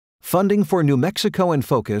Funding for New Mexico in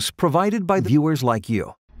Focus provided by viewers like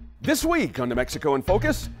you. This week on New Mexico in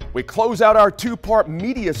Focus, we close out our two-part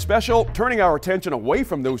media special, turning our attention away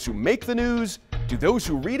from those who make the news to those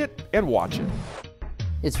who read it and watch it.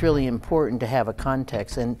 It's really important to have a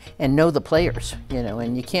context and know the players,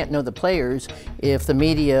 and you can't know the players if the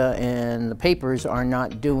media and the papers are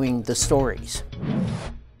not doing the stories.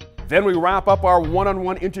 Then we wrap up our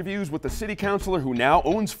one-on-one interviews with the city councilor who now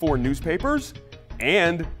owns 4 newspapers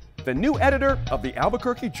and the new editor of the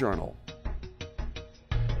Albuquerque Journal.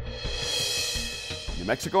 New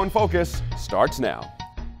Mexico in Focus starts now.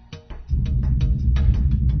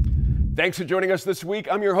 Thanks for joining us this week.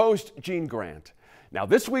 I'm your host, Gene Grant. Now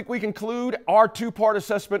this week we conclude our two-part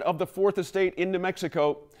assessment of the Fourth Estate in New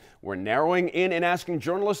Mexico. We're narrowing in and asking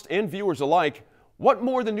journalists and viewers alike what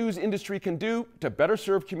more the news industry can do to better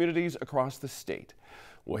serve communities across the state.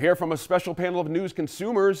 We'll hear from a special panel of news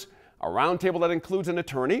consumers, a roundtable that includes an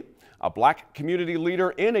attorney, a Black community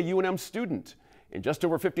leader, and a UNM student. In just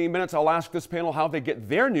over 15 minutes, I'll ask this panel how they get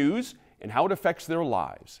their news and how it affects their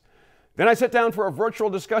lives. Then I sit down for a virtual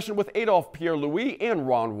discussion with Adolph Pierre-Louis and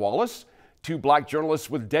Ron Wallace, 2 Black journalists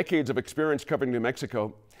with decades of experience covering New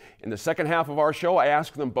Mexico. In the second half of our show, I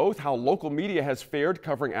ask them both how local media has fared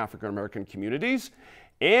covering African-American communities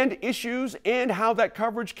and issues and how that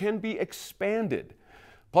coverage can be expanded.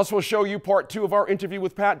 Plus, we'll show you part 2 of our interview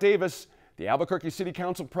with Pat Davis, the Albuquerque City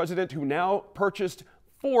Council president who now purchased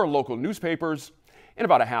 4 local newspapers. In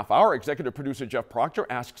about a half hour, executive producer Jeff Proctor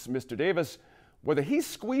asks Mr. Davis whether he's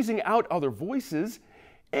squeezing out other voices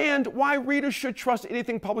and why readers should trust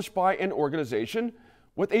anything published by an organization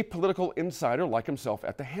with a political insider like himself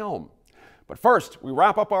at the helm. But first, we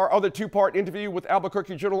wrap up our other 2-part interview with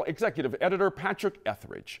Albuquerque Journal executive editor Patrick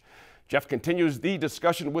Ethridge. Jeff continues the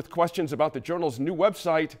discussion with questions about the Journal's new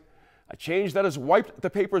website, a change that has wiped the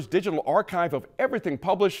paper's digital archive of everything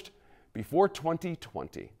published before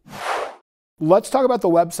 2020. Let's talk about the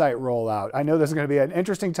website rollout. I know this is going to be an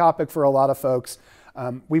interesting topic for a lot of folks.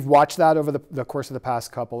 We've watched that over the course of the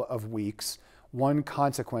past couple of weeks. One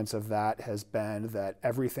consequence of that has been that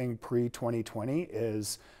everything pre-2020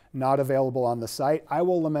 is not available on the site. I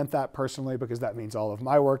will lament that personally because that means all of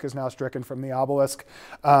my work is now stricken from the obelisk.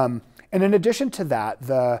 And in addition to that,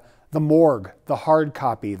 the morgue, the hard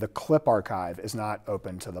copy, the clip archive is not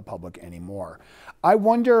open to the public anymore. I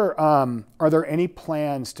wonder, are there any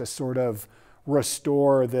plans to sort of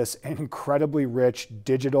restore this incredibly rich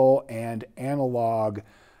digital and analog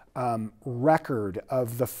record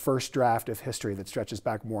of the first draft of history that stretches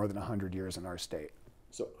back more than 100 years in our state?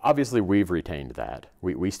 So obviously we've retained that.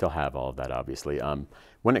 We still have all of that, obviously.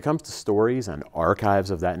 When it comes to stories and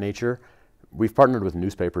archives of that nature, we've partnered with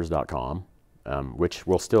newspapers.com, which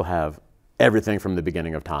will still have everything from the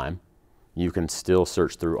beginning of time. You can still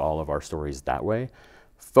search through all of our stories that way.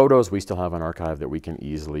 Photos, we still have an archive that we can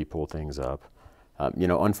easily pull things up.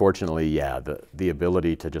 Unfortunately, yeah, the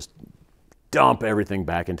ability to just dump everything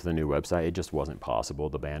back into the new website, it just wasn't possible,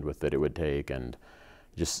 the bandwidth that it would take and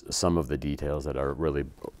just some of the details that are really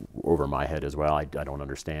over my head as well, I don't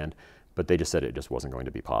understand. But they just said it just wasn't going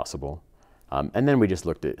to be possible. And then we just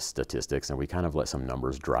looked at statistics and we kind of let some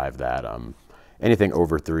numbers drive that. Anything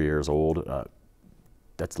over 3 years old,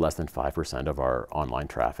 that's less than 5% of our online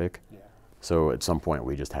traffic. Yeah. So at some point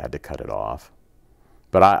we just had to cut it off.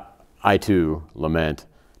 But I too lament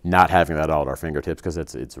not having that all at our fingertips because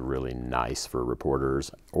it's really nice for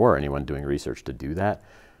reporters or anyone doing research to do that.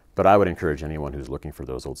 But I would encourage anyone who's looking for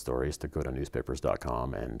those old stories to go to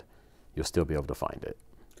newspapers.com and you'll still be able to find it.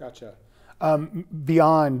 Gotcha.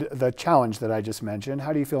 Beyond the challenge that I just mentioned,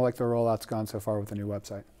 how do you feel like the rollout's gone so far with the new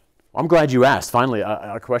website? I'm glad you asked. Finally,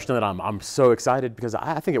 a question that I'm so excited because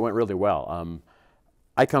I think it went really well.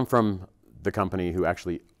 I come from the company who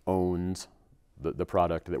actually owns the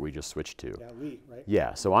product that we just switched to. Yeah, right?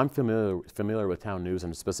 Yeah, so I'm familiar with Town News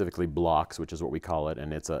and specifically Blocks, which is what we call it,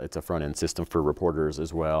 and it's a front-end system for reporters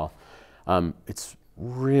as well. It's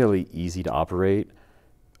really easy to operate.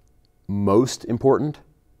 Most important,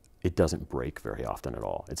 it doesn't break very often at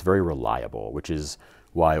all. It's very reliable, which is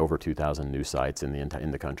why over 2,000 news sites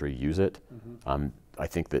in the country use it. Mm-hmm. I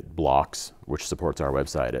think that Blocks, which supports our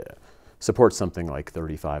website, supports something like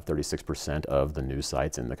 35–36% of the news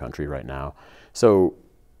sites in the country right now. So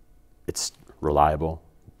it's reliable,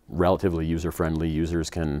 relatively user-friendly.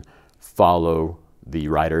 Users can follow the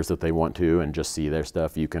writers that they want to and just see their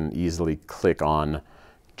stuff. You can easily click on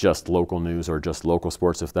just local news or just local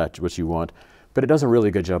sports if that's what you want. But it does a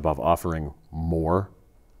really good job of offering more.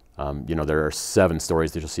 There are 7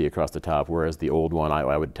 stories that you'll see across the top, whereas the old one,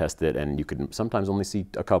 I would test it and you could sometimes only see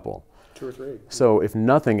a couple. 2 or 3. So if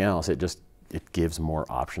nothing else, it gives more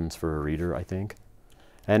options for a reader, I think.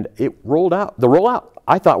 And it rolled out. The rollout,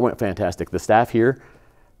 I thought, went fantastic. The staff here,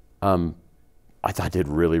 I thought did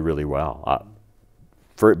really, really well.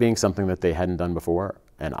 For it being something that they hadn't done before,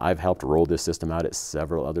 and I've helped roll this system out at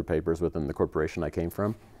several other papers within the corporation I came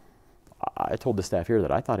from, I told the staff here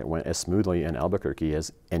that I thought it went as smoothly in Albuquerque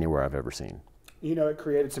as anywhere I've ever seen. You know, it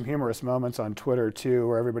created some humorous moments on Twitter, too,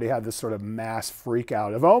 where everybody had this sort of mass freak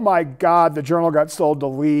out of, oh, my God, the Journal got sold to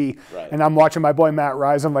Lee. Right. And I'm watching my boy Matt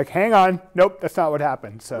Rise. I'm like, hang on. Nope, that's not what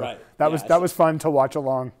happened. So that was fun to watch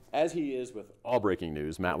along. As he is with all breaking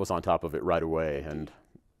news, Matt was on top of it right away. And,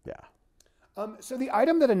 yeah. So the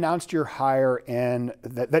item that announced your hire in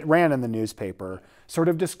that ran in the newspaper sort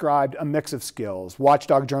of described a mix of skills,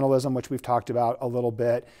 watchdog journalism, which we've talked about a little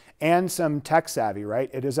bit, and some tech savvy,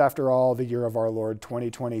 right? It is, after all, the year of our Lord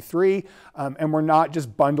 2023, and we're not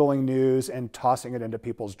just bundling news and tossing it into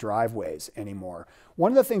people's driveways anymore.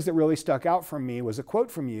 One of the things that really stuck out for me was a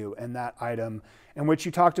quote from you in that item in which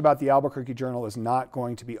you talked about the Albuquerque Journal is not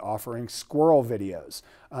going to be offering squirrel videos,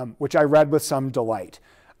 which I read with some delight.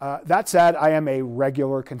 That said, I am a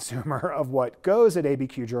regular consumer of what goes at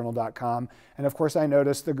abqjournal.com. And of course, I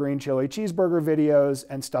noticed the green chili cheeseburger videos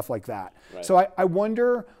and stuff like that. Right. So I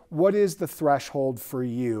wonder, what is the threshold for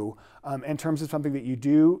you in terms of something that you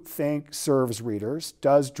do think serves readers,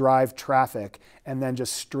 does drive traffic, and then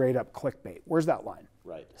just straight up clickbait? Where's that line?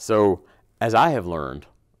 Right. So as I have learned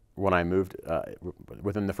when I moved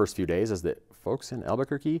within the first few days, is that folks in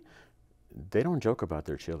Albuquerque, they don't joke about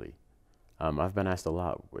their chili. I've been asked a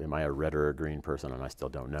lot, am I a red or a green person? And I still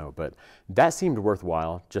don't know. But that seemed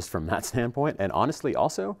worthwhile just from that standpoint. And honestly,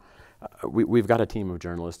 also, we've got a team of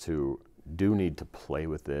journalists who do need to play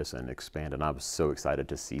with this and expand. And I was so excited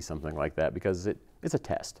to see something like that because it's a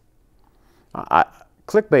test.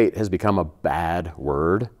 Clickbait has become a bad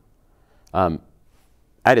word. At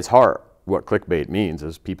its heart, what clickbait means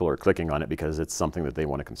is people are clicking on it because it's something that they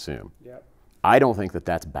want to consume. Yep. I don't think that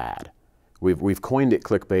that's bad. We've coined it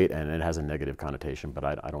clickbait, and it has a negative connotation, but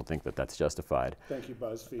I don't think that that's justified. Thank you,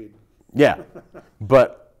 BuzzFeed. Yeah,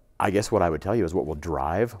 but I guess what I would tell you is what will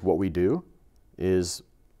drive what we do is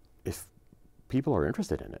if people are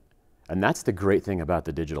interested in it. And that's the great thing about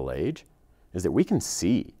the digital age, is that we can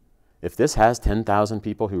see. If this has 10,000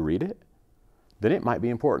 people who read it, then it might be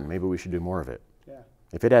important. Maybe we should do more of it. Yeah.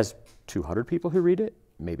 If it has 200 people who read it,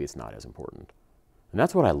 maybe it's not as important. And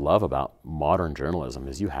that's what I love about modern journalism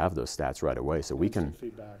is you have those stats right away, so we can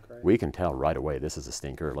tell right away, this is a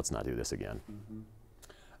stinker, let's not do this again.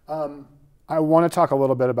 Mm-hmm. I want to talk a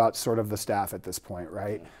little bit about sort of the staff at this point,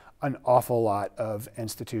 right? An awful lot of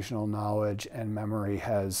institutional knowledge and memory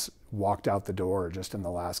has walked out the door just in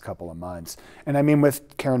the last couple of months. And I mean,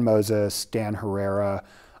 with Karen Moses, Dan Herrera,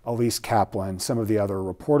 Elise Kaplan, some of the other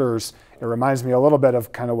reporters, it reminds me a little bit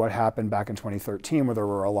of kind of what happened back in 2013, where there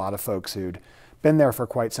were a lot of folks who'd been there for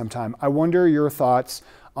quite some time. I wonder your thoughts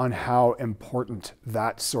on how important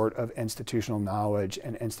that sort of institutional knowledge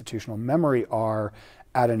and institutional memory are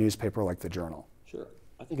at a newspaper like the Journal. Sure.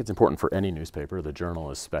 I think it's important for any newspaper, the Journal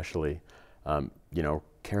especially. You know,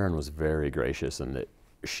 Karen was very gracious in that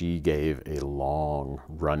she gave a long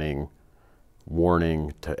running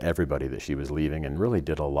warning to everybody that she was leaving and really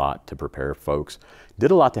did a lot to prepare folks. Did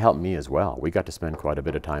a lot to help me as well. We got to spend quite a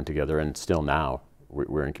bit of time together, and still now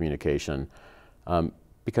we're in communication.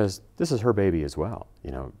 Because this is her baby as well.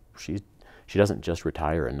 You know, she doesn't just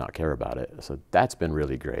retire and not care about it. So that's been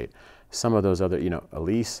really great. Some of those other, you know,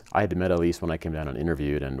 Elise, I had met Elise when I came down and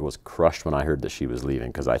interviewed and was crushed when I heard that she was leaving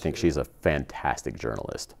because I think she's a fantastic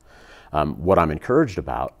journalist. What I'm encouraged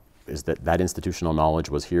about is that institutional knowledge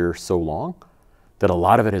was here so long that a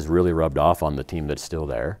lot of it has really rubbed off on the team that's still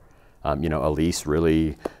there. You know, Elise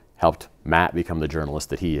really helped Matt become the journalist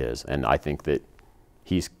that he is. And I think that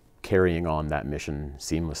he's carrying on that mission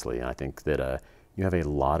seamlessly. And I think that you have a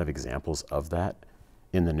lot of examples of that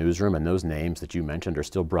in the newsroom, and those names that you mentioned are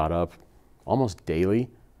still brought up almost daily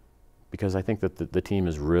because I think that the team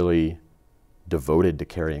is really devoted to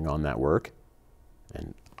carrying on that work.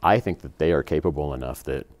 And I think that they are capable enough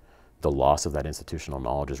that the loss of that institutional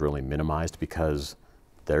knowledge is really minimized because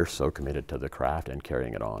they're so committed to the craft and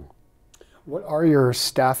carrying it on. What are your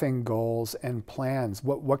staffing goals and plans?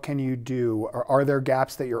 What can you do? Are there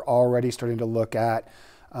gaps that you're already starting to look at,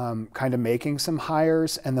 kind of making some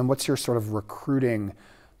hires? And then what's your sort of recruiting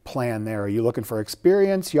plan there? Are you looking for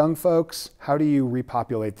experience, young folks? How do you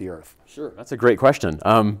repopulate the earth? Sure, that's a great question.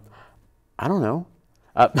 I don't know.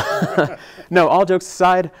 No, all jokes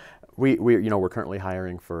aside, we're currently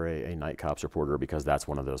hiring for a night cops reporter because that's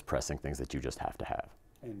one of those pressing things that you just have to have.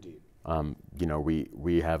 Indeed. You know,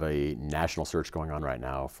 we have a national search going on right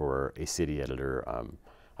now for a city editor.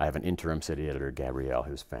 I have an interim city editor, Gabrielle,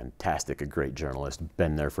 who's fantastic, a great journalist,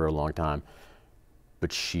 been there for a long time,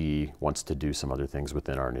 but she wants to do some other things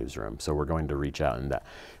within our newsroom. So we're going to reach out and that.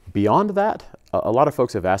 Beyond that, a lot of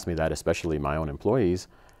folks have asked me that, especially my own employees,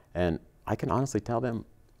 and I can honestly tell them,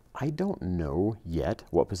 I don't know yet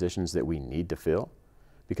what positions that we need to fill,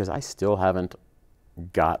 because I still haven't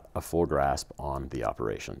got a full grasp on the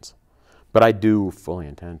operations. But I do fully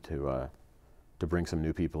intend to bring some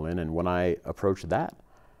new people in, and when I approach that,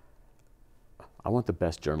 I want the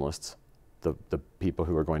best journalists, the people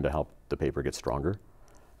who are going to help the paper get stronger.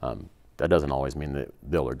 That doesn't always mean that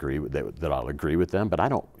they'll agree with that I'll agree with them, but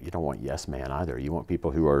you don't want yes man either. You want people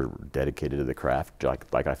who are dedicated to the craft,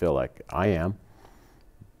 like I feel like I am.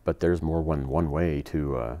 But there's more than one way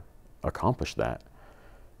to accomplish that.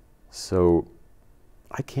 So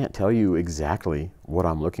I can't tell you exactly what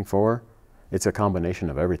I'm looking for. It's a combination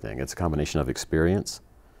of everything. It's a combination of experience,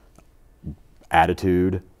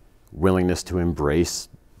 attitude, willingness to embrace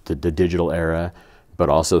the digital era, but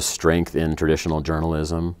also strength in traditional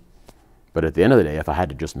journalism. But at the end of the day, if I had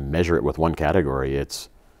to just measure it with one category, it's,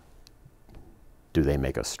 do they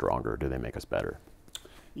make us stronger? Do they make us better?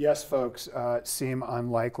 Yes, folks, seem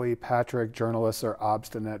unlikely. Patrick, journalists are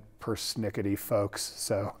obstinate, persnickety folks.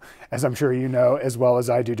 So, as I'm sure you know, as well as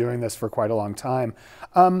I do, doing this for quite a long time.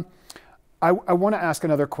 I want to ask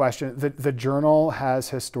another question. The Journal has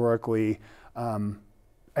historically,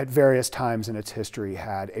 at various times in its history,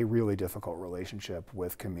 had a really difficult relationship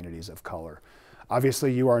with communities of color.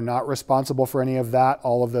 Obviously, you are not responsible for any of that.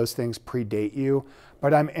 All of those things predate you.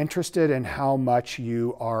 But I'm interested in how much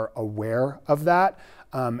you are aware of that.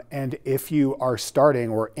 And if you are starting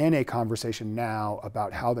or in a conversation now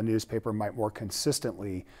about how the newspaper might more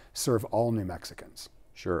consistently serve all New Mexicans.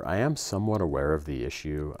 Sure, I am somewhat aware of the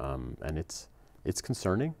issue, and it's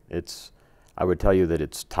concerning. I would tell you that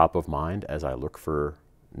it's top of mind as I look for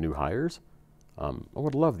new hires. I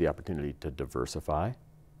would love the opportunity to diversify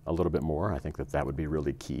a little bit more. I think that would be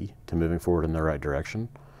really key to moving forward in the right direction.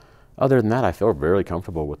 Other than that, I feel very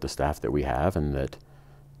comfortable with the staff that we have and that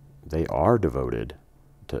they are devoted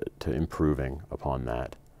to improving upon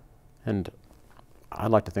that. And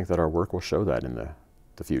I'd like to think that our work will show that in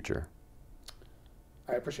the future.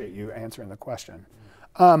 I appreciate you answering the question.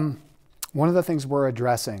 One of the things we're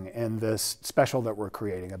addressing in this special that we're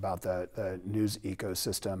creating about the news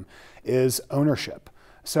ecosystem is ownership.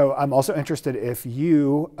 So I'm also interested if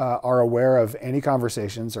you are aware of any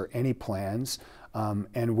conversations or any plans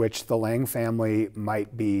in which the Lang family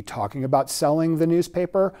might be talking about selling the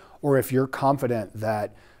newspaper, or if you're confident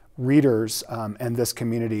that readers and this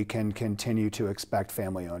community can continue to expect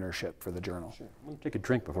family ownership for the Journal. Sure. I'm going to take a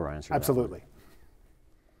drink before I answer Absolutely. that.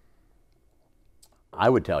 I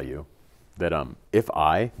would tell you that if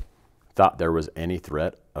I thought there was any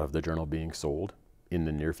threat of the Journal being sold in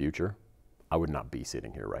the near future, I would not be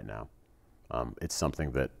sitting here right now. It's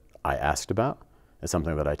something that I asked about. It's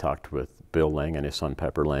something that I talked with Bill Lang and his son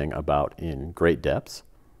Pepper Lang about in great depths.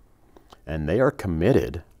 And they are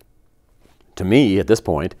committed to me at this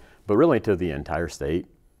point, but really to the entire state,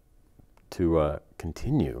 to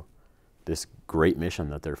continue this great mission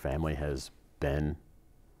that their family has been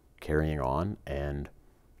carrying on. And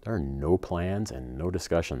there are no plans and no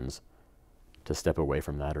discussions to step away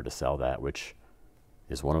from that or to sell that, which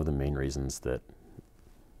is one of the main reasons that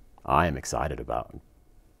I am excited about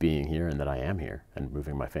being here and that I am here and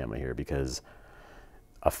moving my family here, because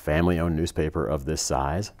a family-owned newspaper of this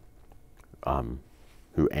size,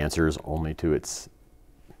 who answers only to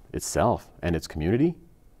itself and its community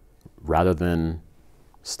rather than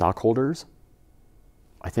stockholders,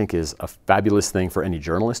 I think is a fabulous thing for any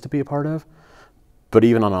journalist to be a part of. But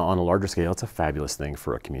even on a larger scale, it's a fabulous thing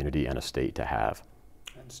for a community and a state to have.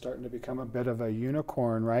 And starting to become a bit of a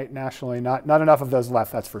unicorn, right? Nationally, not enough of those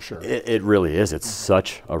left, that's for sure. It really is. It's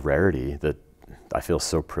such a rarity that I feel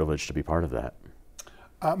so privileged to be part of that.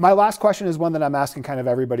 My last question is one that I'm asking kind of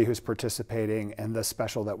everybody who's participating in this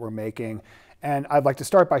special that we're making. And I'd like to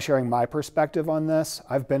start by sharing my perspective on this.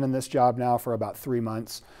 I've been in this job now for about 3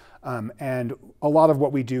 months. And a lot of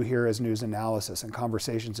what we do here is news analysis and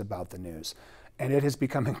conversations about the news. And it has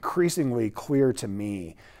become increasingly clear to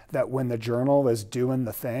me that when the Journal is doing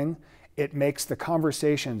the thing, it makes the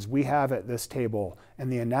conversations we have at this table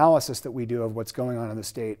and the analysis that we do of what's going on in the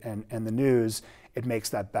state and the news, it makes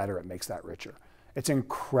that better, it makes that richer. It's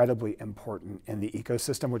incredibly important in the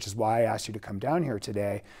ecosystem, which is why I asked you to come down here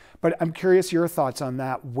today. But I'm curious your thoughts on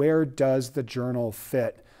that. Where does the Journal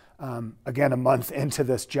fit, again, a month into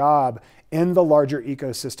this job, in the larger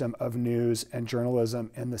ecosystem of news and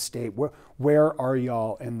journalism in the state? Where are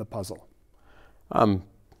y'all in the puzzle?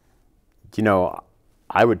 You know,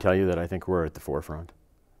 I would tell you that I think we're at the forefront.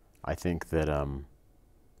 I think that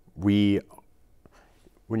when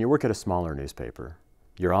you work at a smaller newspaper,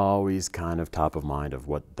 you're always kind of top of mind of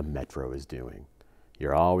what the Metro is doing.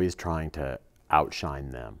 You're always trying to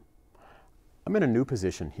outshine them. I'm in a new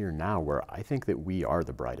position here now where I think that we are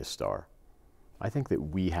the brightest star. I think that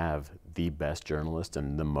we have the best journalists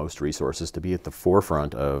and the most resources to be at the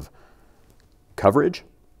forefront of coverage,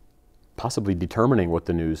 possibly determining what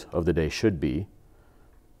the news of the day should be,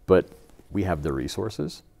 but we have the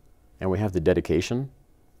resources and we have the dedication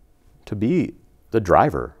to be the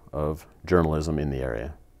driver of journalism in the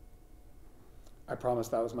area. I promise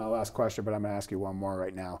that was my last question, but I'm going to ask you one more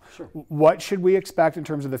right now. Sure. What should we expect in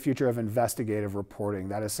terms of the future of investigative reporting?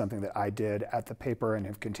 That is something that I did at the paper and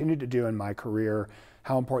have continued to do in my career.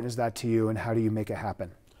 How important is that to you, and how do you make it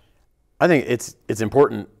happen? I think it's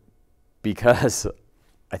important because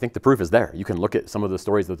I think the proof is there. You can look at some of the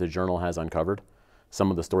stories that the Journal has uncovered,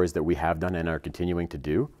 some of the stories that we have done and are continuing to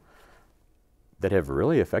do that have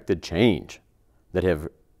really affected change, that have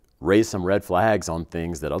raised some red flags on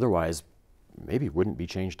things that otherwise maybe wouldn't be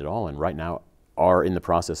changed at all, and right now are in the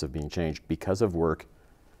process of being changed because of work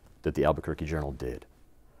that the Albuquerque Journal did.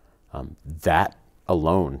 That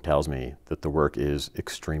alone tells me that the work is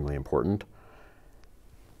extremely important.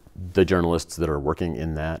 The journalists that are working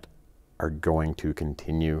in that are going to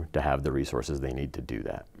continue to have the resources they need to do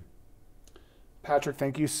that. Patrick,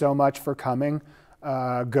 thank you so much for coming.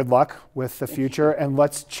 Good luck with the future, and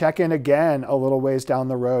let's check in again a little ways down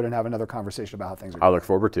the road and have another conversation about how things are going. I look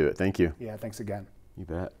forward to it. Thank you. Yeah, thanks again. You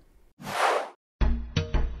bet.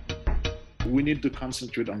 We need to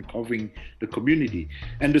concentrate on covering the community.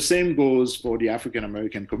 And the same goes for the African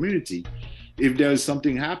American community. If there is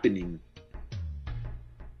something happening,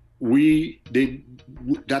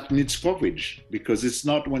 that needs coverage, because it's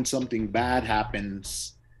not when something bad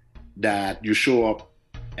happens that you show up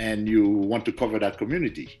and you want to cover that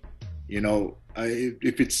community. You know,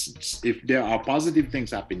 if there are positive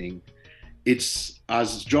things happening, it's,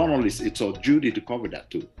 as journalists, it's our duty to cover that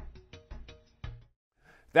too.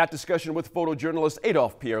 That discussion with photojournalist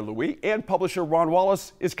Adolphe Pierre-Louis and publisher Ron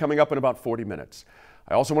Wallace is coming up in about 40 minutes.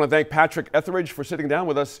 I also want to thank Patrick Ethridge for sitting down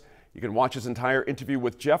with us. You can watch his entire interview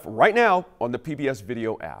with Jeff right now on the PBS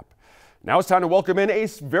video app. Now it's time to welcome in a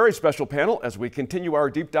very special panel as we continue our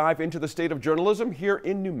deep dive into the state of journalism here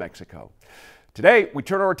in New Mexico. Today, we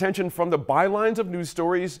turn our attention from the bylines of news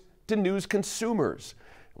stories to news consumers.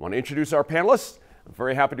 I want to introduce our panelists. I'm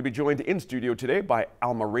very happy to be joined in studio today by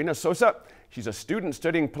Almarina Sosa. She's a student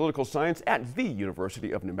studying political science at the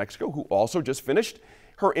University of New Mexico, who also just finished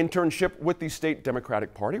her internship with the State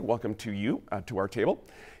Democratic Party. Welcome to you to our table.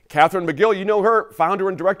 Catherine McGill, you know her, founder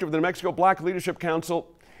and director of the New Mexico Black Leadership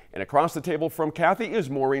Council. And across the table from Kathy is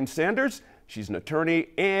Maureen Sanders. She's an attorney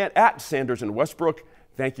at Sanders and Westbrook.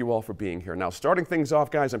 Thank you all for being here. Now, starting things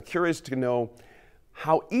off, guys, I'm curious to know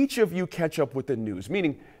how each of you catch up with the news.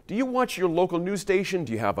 Meaning, do you watch your local news station?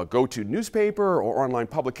 Do you have a go-to newspaper or online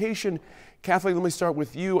publication? Kathleen, let me start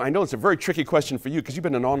with you. I know it's a very tricky question for you because you've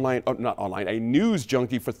been an a news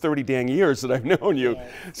junkie for 30 dang years that I've known you. Yeah.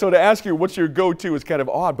 So to ask you what's your go-to is kind of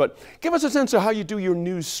odd, but give us a sense of how you do your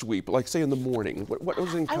news sweep, like say in the morning. What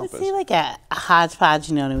does it encompass? I would say like a hodgepodge,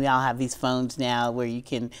 you know, and we all have these phones now where you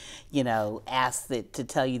can, you know, ask it to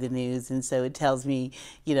tell you the news, and so it tells me,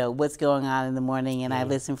 you know, what's going on in the morning, and I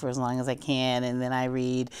listen for as long as I can, and then I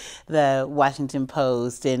read the Washington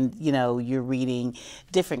Post, and, you know, you're reading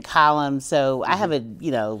different columns. So I have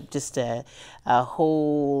just a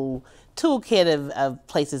whole toolkit of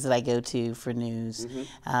places that I go to for news.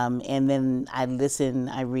 And then I listen,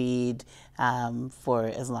 I read for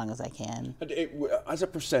as long as I can. As a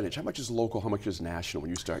percentage, how much is local, how much is national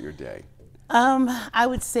when you start your day? I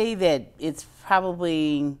would say that it's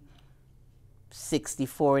probably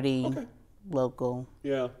 60-40. Okay. Local,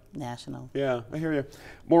 national. Yeah, I hear you.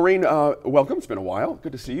 Maureen, welcome. It's been a while.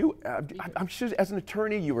 Good to see you. I'm sure as an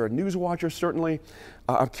attorney, you were a news watcher, certainly.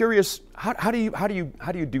 I'm curious, how do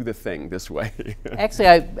you do the thing this way? Actually,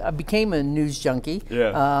 I became a news junkie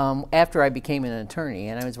after I became an attorney,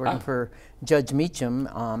 and I was working for Judge Meacham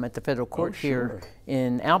at the federal court here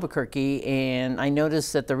in Albuquerque, and I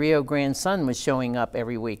noticed that the Rio Grande Sun was showing up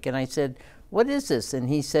every week, and I said, what is this? And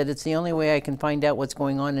he said, it's the only way I can find out what's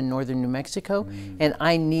going on in northern New Mexico, and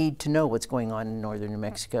I need to know what's going on in northern New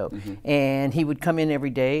Mexico. And he would come in every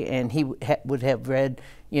day, and he would have read,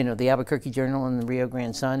 you know, the Albuquerque Journal and the Rio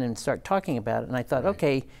Grande Sun and start talking about it. And I thought,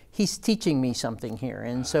 okay, he's teaching me something here.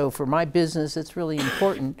 And so for my business, it's really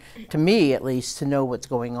important, to me at least, to know what's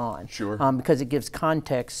going on. Sure. Because it gives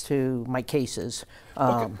context to my cases.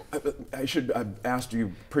 Okay. I should have asked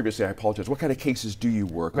you previously, I apologize, what kind of cases do you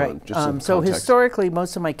work on? Just some so context. historically,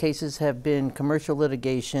 most of my cases have been commercial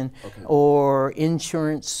litigation or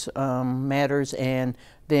insurance matters, and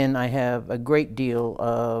then I have a great deal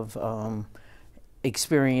of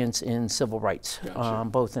experience in civil rights,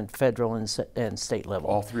 both in federal and state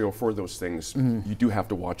level. All three or four of those things, you do have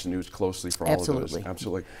to watch the news closely for all of those.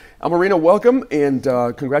 Absolutely. Marina, welcome, and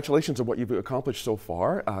congratulations on what you've accomplished so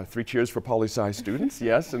far. 3 cheers for poli-sci students,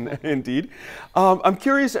 yes, and indeed. I'm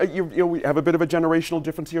curious, you know, we have a bit of a generational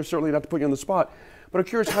difference here, certainly not to put you on the spot, but I'm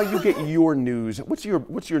curious how you get your news. What's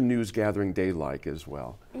your news gathering day like as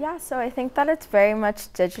well? Yeah, so I think that it's very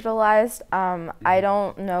much digitalized. I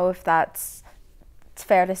don't know if it's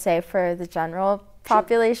fair to say for the general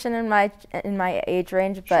population in my age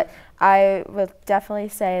range, but I would definitely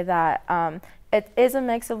say that it is a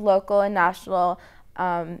mix of local and national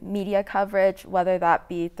media coverage, whether that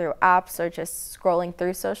be through apps or just scrolling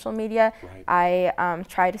through social media. I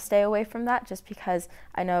try to stay away from that just because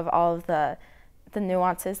I know of all of the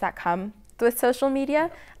nuances that come with social media.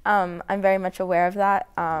 I'm very much aware of that.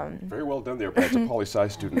 Very well done there, as a poli-sci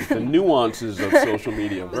student. The nuances of social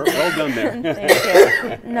media. Very well done there.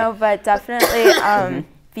 Thank you. No, but definitely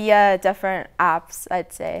via different apps,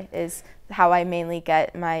 I'd say, is how I mainly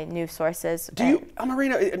get my news sources. Do you,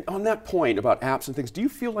 Marina, on that point about apps and things, do you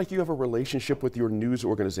feel like you have a relationship with your news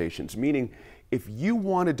organizations? Meaning, if you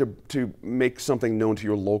wanted to make something known to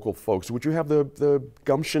your local folks, would you have the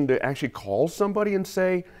gumption to actually call somebody and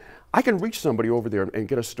say, I can reach somebody over there and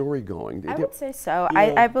get a story going? I would say so.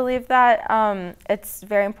 Yeah. I believe that it's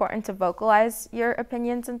very important to vocalize your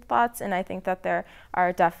opinions and thoughts, and I think that there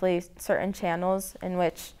are definitely certain channels in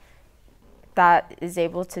which that is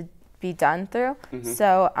able to be done through.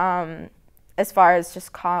 So as far as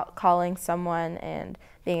just calling someone and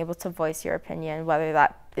being able to voice your opinion, whether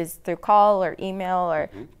that is through call or email or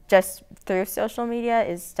just through social media,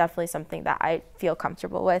 is definitely something that I feel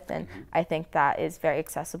comfortable with, and I think that is very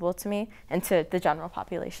accessible to me and to the general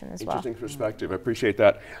population as well. Interesting perspective. I appreciate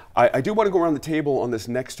that. I do want to go around the table on this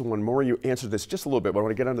next one. Maureen, you answered this just a little bit, but I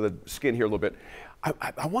want to get under the skin here a little bit.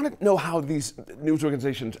 I want to know how these news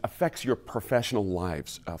organizations affects your professional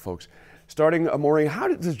lives, folks. Starting, Maureen, how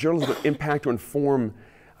does journalism impact or inform,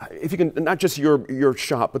 if you can, not just your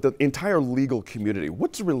shop, but the entire legal community?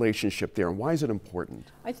 What's the relationship there, and why is it important?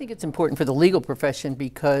 I think it's important for the legal profession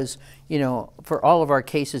because, you know, for all of our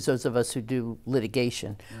cases, those of us who do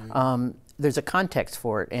litigation, there's a context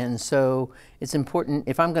for it. And so it's important,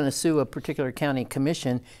 if I'm going to sue a particular county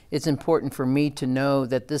commission, it's important for me to know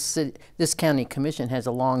that this county commission has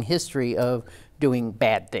a long history of doing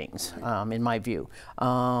bad things, in my view.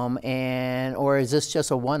 Or is this just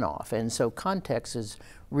a one-off? And so context is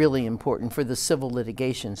really important for the civil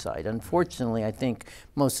litigation side. Unfortunately, I think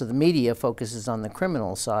most of the media focuses on the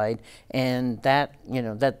criminal side, and that, you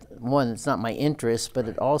know, that one, it's not my interest, but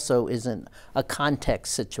it also isn't a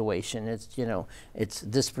context situation. It's, you know, it's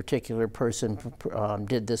this particular person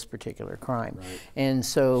did this particular crime. And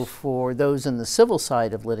so for those in the civil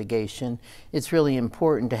side of litigation, it's really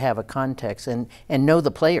important to have a context and know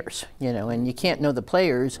the players, you know, and you can't know the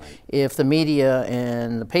players if the media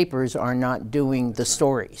and the papers are not doing the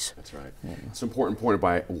story. That's right. It's an important point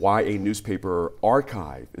about why a newspaper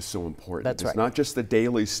archive is so important. That's it's not just the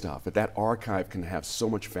daily stuff, but that archive can have so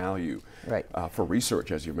much value for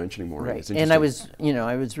research, as you're mentioning, Maureen. And I was, you know,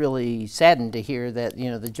 I was really saddened to hear that,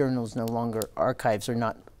 you know, the journals archives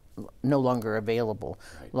are no longer available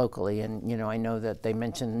locally. And, you know, I know that they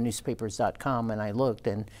mentioned newspapers.com, and I looked,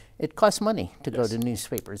 and it costs money to go to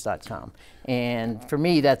newspapers.com. And for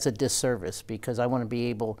me, that's a disservice because I want to be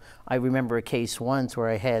able, I remember a case once where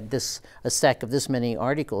I had a stack of this many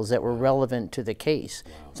articles that were relevant to the case.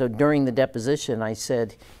 So during the deposition, I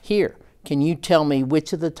said, here, can you tell me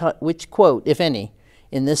which quote, if any,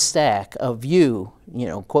 in this stack of you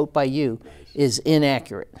know, quote by you, is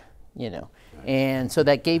inaccurate, you know? And so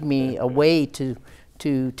that gave me a way to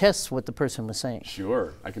test what the person was saying.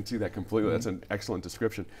 Sure, I can see that completely. That's an excellent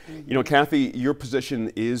description. You know, Kathy, your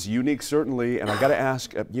position is unique, certainly, and I got to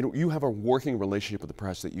ask, you know, you have a working relationship with the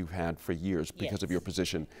press that you've had for years because of your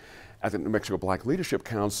position at the New Mexico Black Leadership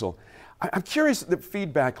Council. I'm curious the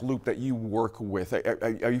feedback loop that you work with.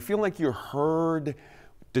 Are you feeling like you're heard?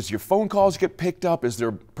 Does your phone calls get picked up? Is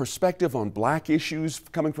there perspective on black issues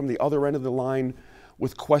coming from the other end of the line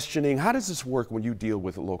with questioning? How does this work when you deal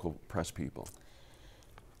with local press people?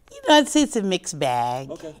 You know, I'd say it's a mixed bag.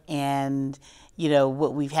 And, you know,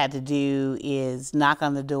 what we've had to do is knock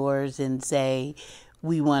on the doors and say,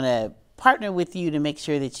 we want to partner with you to make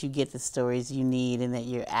sure that you get the stories you need and that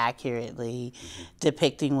you're accurately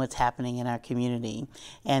depicting what's happening in our community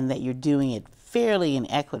and that you're doing it fairly and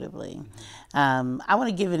equitably. I want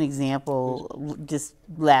to give an example. Just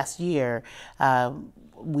last year,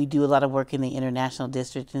 we do a lot of work in the International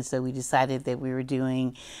District, and so we decided that we were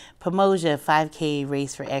doing Pomosia 5K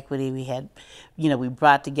Race for Equity. We had, you know, we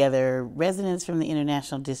brought together residents from the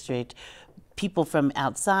International District, people from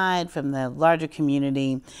outside, from the larger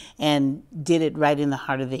community, and did it right in the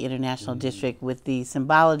heart of the International District with the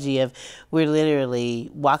symbology of we're literally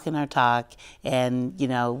walking our talk and, you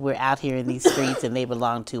know, we're out here in these streets and they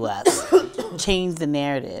belong to us. Change the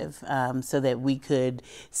narrative so that we could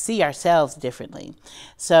see ourselves differently.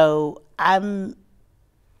 So I'm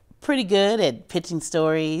pretty good at pitching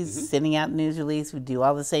stories, sending out news release. We do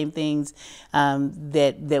all the same things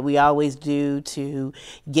that we always do to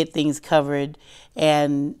get things covered,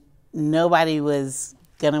 and nobody wanted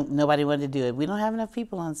to do it. We don't have enough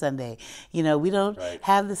people on Sunday. You know, we don't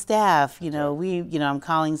have the staff. You know, I'm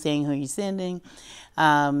calling saying who you're sending,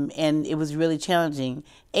 and it was really challenging.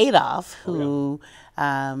 Adolph, who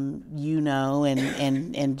you know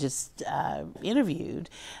and just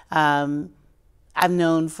interviewed. I've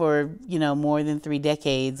known for, you know, more than 3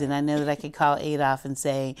 decades, and I know that I could call Adolph and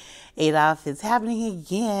say, Adolph, it's happening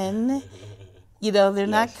again. You know, they're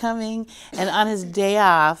not coming. And on his day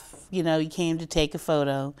off, you know, he came to take a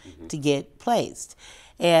photo to get placed.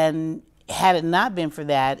 And had it not been for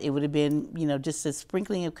that, it would have been, you know, just a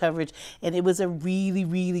sprinkling of coverage, and it was a really,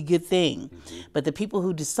 really good thing. But the people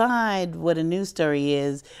who decide what a news story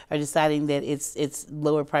is are deciding that it's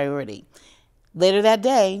lower priority. Later that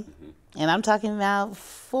day, and I'm talking about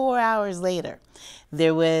 4 hours later,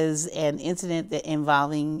 there was an incident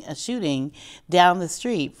involving a shooting down the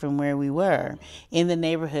street from where we were in the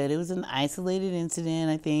neighborhood. It was an isolated incident,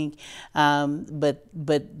 I think, but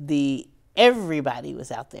everybody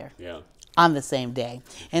was out there on the same day.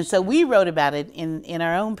 And so we wrote about it in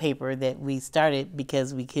our own paper that we started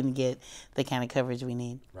because we couldn't get the kind of coverage we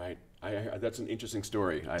need. Right. That's an interesting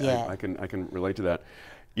story. I can relate to that.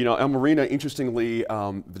 You know, Marina, interestingly,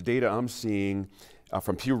 the data I'm seeing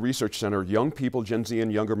from Pew Research Center, young people, Gen Z and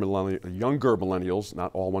younger millennials,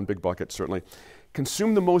 not all one big bucket certainly,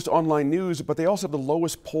 consume the most online news, but they also have the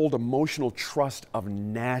lowest polled emotional trust of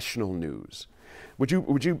national news.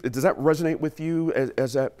 Does that resonate with you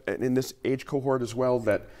as in this age cohort as well,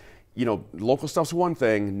 that, you know, local stuff's one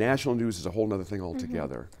thing, national news is a whole other thing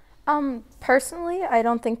altogether? Personally, I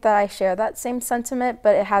don't think that I share that same sentiment,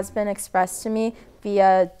 but it has been expressed to me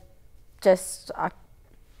via just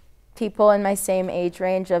people in my same age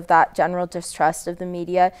range of that general distrust of the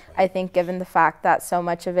media. I think given the fact that so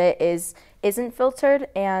much of it isn't filtered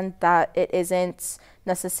and that it isn't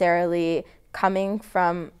necessarily coming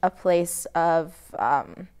from a place of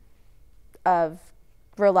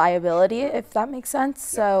reliability, if that makes sense.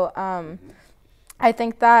 So I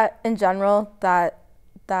think that in general that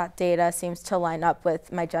data seems to line up with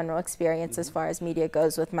my general experience as far as media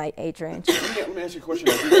goes with my age range. Let me ask you a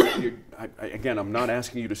question. Again, I'm not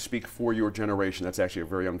asking you to speak for your generation. That's actually a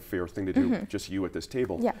very unfair thing to do, just you at this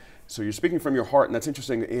table. Yeah. So you're speaking from your heart, and that's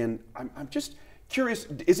interesting. And I'm just curious,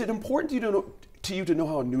 is it important to you to know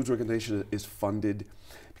how a news organization is funded?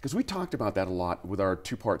 Because we talked about that a lot with our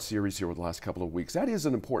 2-part series here over the last couple of weeks. That is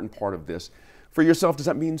an important part of this. For yourself, does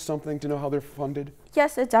that mean something to know how they're funded?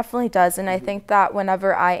 Yes, it definitely does. And I think that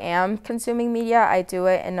whenever I am consuming media, I do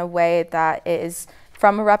it in a way that is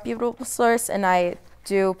from a reputable source, and I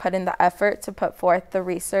do put in the effort to put forth the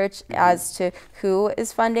research as to who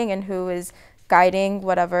is funding and who is guiding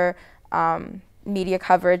whatever media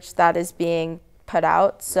coverage that is being put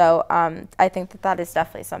out. So I think that is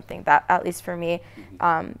definitely something that, at least for me,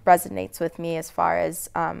 resonates with me as far as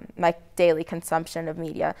my daily consumption of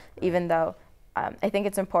media, even though I think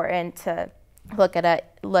it's important to look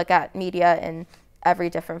at media in every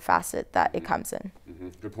different facet that it comes in.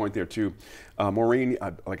 Good point there too. Maureen,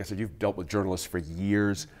 like I said, you've dealt with journalists for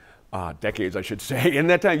years, decades I should say. In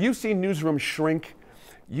that time, you've seen newsrooms shrink,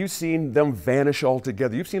 you've seen them vanish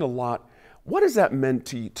altogether, you've seen a lot. What has that meant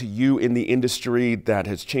to you in the industry that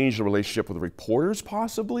has changed the relationship with reporters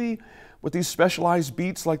possibly? With these specialized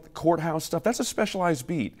beats like the courthouse stuff, that's a specialized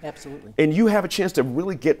beat. Absolutely. And you have a chance to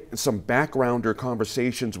really get some backgrounder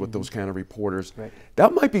conversations with those kind of reporters. Right.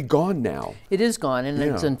 That might be gone now. It is gone, and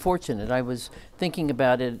it's unfortunate. I was thinking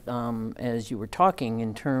about it as you were talking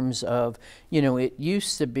in terms of, you know, it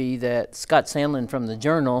used to be that Scott Sandlin from the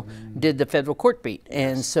Journal did the federal court beat.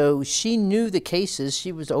 And so she knew the cases.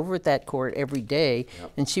 She was over at that court every day,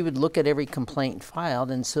 and she would look at every complaint filed.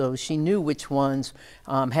 And so she knew which ones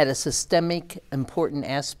had a systemic, important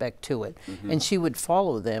aspect to it. And she would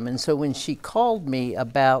follow them. And so when she called me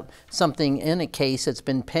about something in a case that's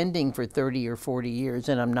been pending for 30 or 40 years,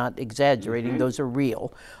 and I'm not exaggerating, those are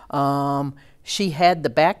real, she had the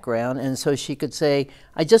background, and so she could say,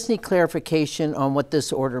 I just need clarification on what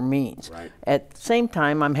this order means. Right. At the same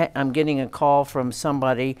time, I'm getting a call from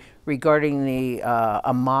somebody regarding the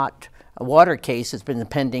Amat water case that's been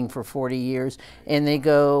pending for 40 years, and they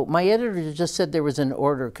go, my editor just said there was an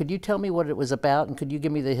order. Could you tell me what it was about, and could you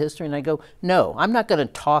give me the history? And I go, no, I'm not going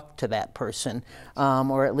to talk to that person,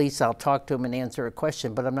 or at least I'll talk to him and answer a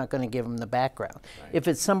question, but I'm not going to give him the background. Right. If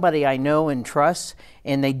it's somebody I know and trust,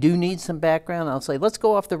 and they do need some background, I'll say, let's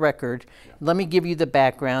go off the record. Let me give you the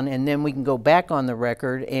background, and then we can go back on the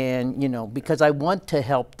record, and, you know, because I want to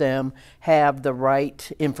help them have the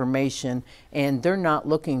right information, and they're not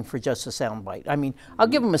looking for just a soundbite. I mean, I'll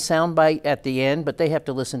give them a soundbite at the end, but they have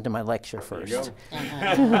to listen to my lecture first.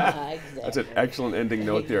 That's an excellent ending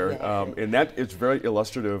note there. And that is very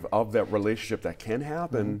illustrative of that relationship that can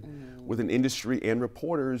happen with an industry and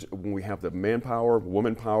reporters when we have the manpower,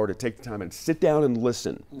 woman power to take the time and sit down and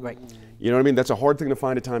listen. Right. You know what I mean? That's a hard thing to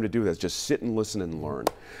find a time to do. That's just sit and listen and learn.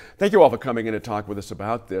 Thank you all for coming in to talk with us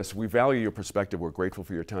about this. We value your perspective. We're grateful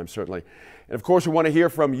for your time, certainly. And of course, we want to hear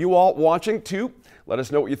from you all watching too. Let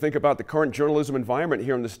us know what you think about the current journalism environment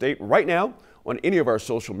here in the state right now on any of our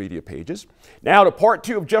social media pages. Now to part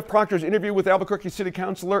 2 of Jeff Proctor's interview with Albuquerque City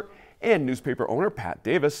Councilor and newspaper owner Pat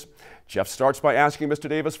Davis. Jeff starts by asking Mr.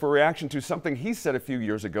 Davis for a reaction to something he said a few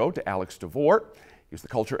years ago to Alex DeVore. He's the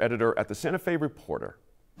culture editor at the Santa Fe Reporter.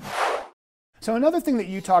 So another thing that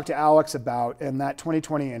you talked to Alex about in that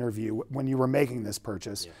 2020 interview when you were making this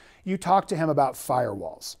purchase, you talked to him about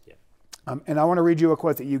firewalls. And I want to read you a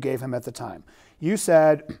quote that you gave him at the time. You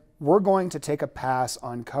said, we're going to take a pass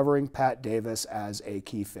on covering Pat Davis as a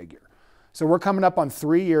key figure. So we're coming up on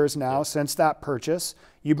 3 years now since that purchase.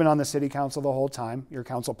 You've been on the city council the whole time. You're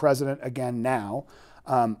council president again now.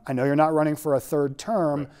 I know you're not running for a third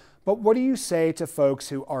term, but what do you say to folks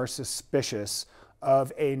who are suspicious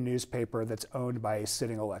of a newspaper that's owned by a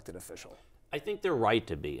sitting elected official? I think they're right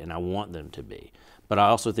to be, and I want them to be. But I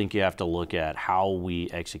also think you have to look at how we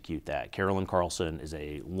execute that. Carolyn Carlson is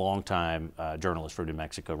a longtime journalist from New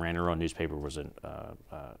Mexico, ran her own newspaper, was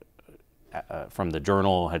from the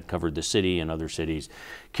Journal, had covered the city and other cities.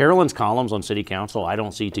 Carolyn's columns on city council, I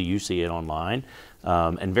don't see till you see it online.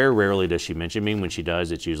 And very rarely does she mention me. When she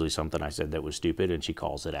does, it's usually something I said that was stupid and she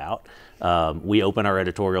calls it out. We open our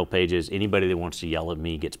editorial pages. Anybody that wants to yell at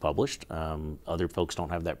me gets published. Other folks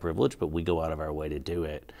don't have that privilege, but we go out of our way to do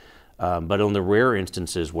it. But on the rare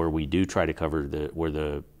instances where we do try to cover where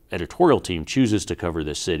the editorial team chooses to cover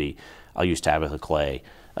the city, I'll use Tabitha Clay,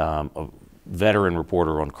 a veteran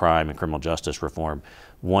reporter on crime and criminal justice reform,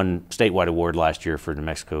 won statewide award last year for New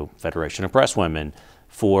Mexico Federation of Presswomen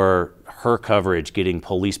for her coverage, getting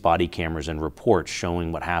police body cameras and reports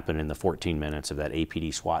showing what happened in the 14 minutes of that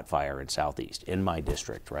APD SWAT fire in Southeast, in my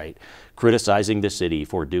district, right? Criticizing the city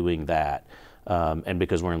for doing that. And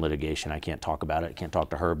because we're in litigation, I can't talk about it, I can't talk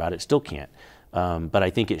to her about it, still can't. But I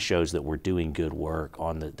think it shows that we're doing good work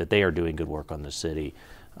that they are doing good work on the city.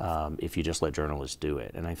 If you just let journalists do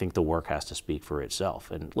it. And I think the work has to speak for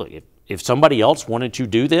itself. And look, if somebody else wanted to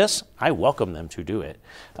do this, I welcome them to do it.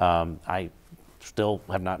 I still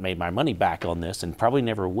have not made my money back on this and probably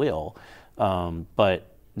never will, but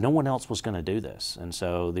no one else was going to do this. And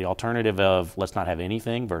so the alternative of let's not have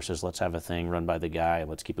anything versus let's have a thing run by the guy and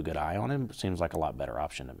let's keep a good eye on him seems like a lot better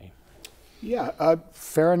option to me. Yeah,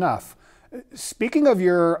 fair enough. Speaking of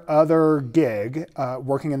your other gig,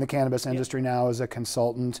 working in the cannabis industry now as a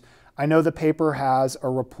consultant, I know the paper has a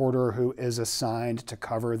reporter who is assigned to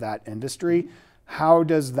cover that industry. How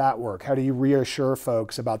does that work? How do you reassure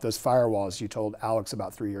folks about those firewalls you told Alex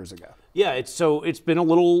about 3 years ago? Yeah, that's been a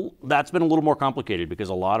little more complicated because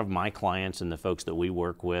a lot of my clients and the folks that we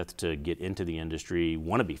work with to get into the industry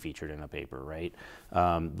want to be featured in a paper, right?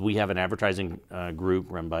 We have an advertising group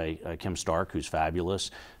run by Kim Stark, who's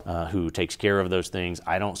fabulous, who takes care of those things.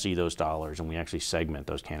 I don't see those dollars, and we actually segment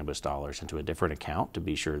those cannabis dollars into a different account to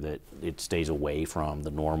be sure that it stays away from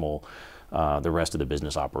the normal, the rest of the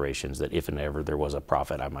business operations that if and ever there was a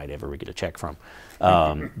profit, I might ever get a check from.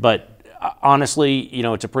 But honestly, you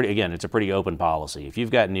know, it's a pretty open policy. If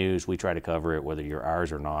you've got news, we try to cover it, whether you're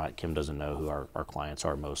ours or not. Kim doesn't know who our clients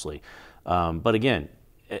are mostly. But again,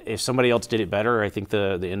 if somebody else did it better, I think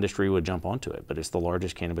the industry would jump onto it. But it's the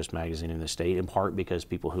largest cannabis magazine in the state, in part because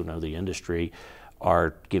people who know the industry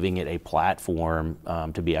are giving it a platform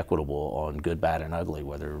to be equitable on good, bad, and ugly,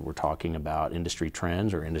 whether we're talking about industry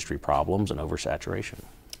trends or industry problems and oversaturation.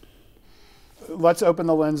 Let's open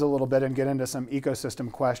the lens a little bit and get into some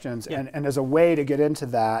ecosystem questions. Yeah. And as a way to get into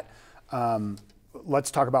that,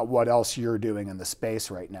 let's talk about what else you're doing in the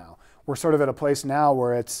space right now. We're sort of at a place now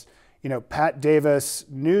where it's, you know, Pat Davis,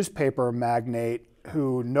 newspaper magnate,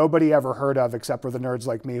 who nobody ever heard of except for the nerds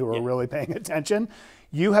like me who are really paying attention.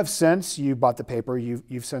 You have since, you bought the paper,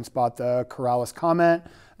 you've since bought the Corrales Comment,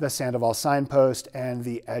 the Sandoval Signpost, and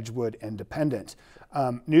the Edgewood Independent.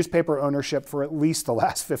 Newspaper ownership for at least the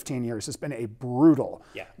last 15 years has been a brutal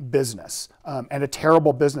business and a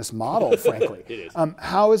terrible business model, frankly. It is.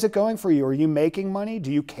 How is it going for you? Are you making money?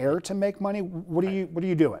 Do you care to make money? What are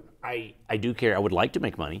you doing? I do care. I would like to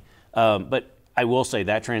make money, but I will say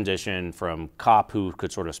that transition from cop who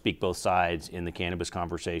could sort of speak both sides in the cannabis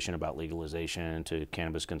conversation about legalization to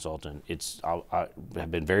cannabis consultant, I have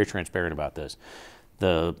been very transparent about this.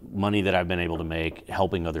 The money that I've been able to make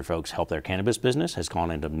helping other folks help their cannabis business has gone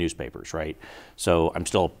into newspapers, right? So I'm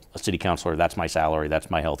still a city councilor. That's my salary. That's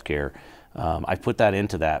my health care. I put that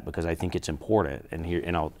into that because I think it's important. And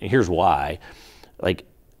here's why. Like,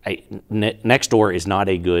 Nextdoor is not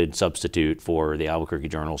a good substitute for the Albuquerque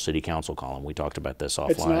Journal City Council column. We talked about this offline.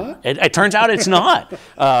 It's not? It turns out it's not.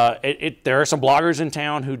 There are some bloggers in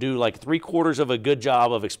town who do like 3/4 of a good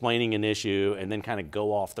job of explaining an issue and then kind of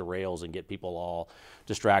go off the rails and get people all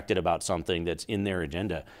distracted about something that's in their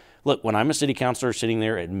agenda. Look, when I'm a city councilor sitting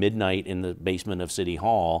there at midnight in the basement of City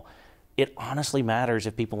Hall, it honestly matters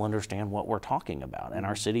if people understand what we're talking about. And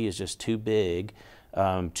our city is just too big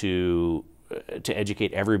to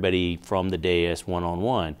educate everybody from the dais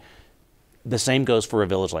one-on-one. The same goes for a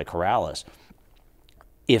village like Corrales.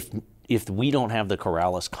 If we don't have the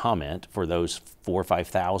Corrales Comment for those 4,000 or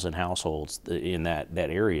 5,000 households in that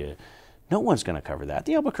area, no one's going to cover that.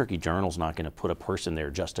 The Albuquerque Journal's not going to put a person there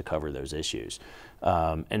just to cover those issues.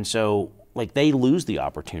 And so, like, they lose the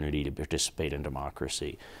opportunity to participate in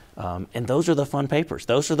democracy. And those are the fun papers.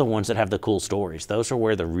 Those are the ones that have the cool stories. Those are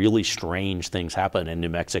where the really strange things happen in New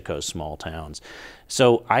Mexico's small towns.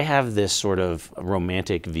 So I have this sort of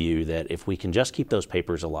romantic view that if we can just keep those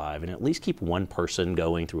papers alive and at least keep one person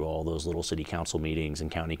going through all those little city council meetings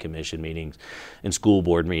and county commission meetings and school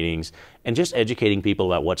board meetings and just educating people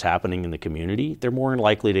about what's happening in the community, they're more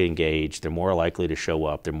likely to engage, they're more likely to show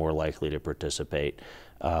up, they're more likely to participate.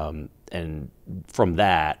 And from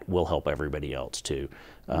that, we'll help everybody else too.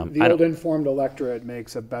 The old informed electorate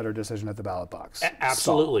makes a better decision at the ballot box.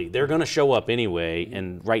 Absolutely. They're going to show up anyway,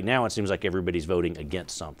 and right now it seems like everybody's voting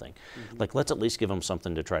against something. Like, let's at least give them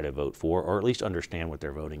something to try to vote for, or at least understand what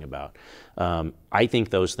they're voting about. I think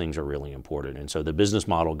those things are really important, and so the business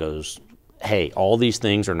model goes, hey, all these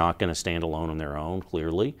things are not going to stand alone on their own,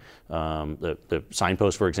 clearly. The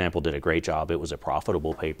Signpost, for example, did a great job. It was a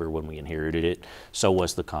profitable paper when we inherited it. So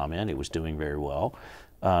was the Comment. It was doing very well.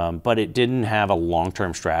 But it didn't have a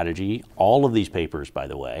long-term strategy. All of these papers, by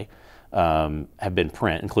the way, have been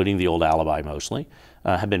print, including the old Alibi mostly,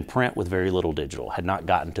 have been print with very little digital, had not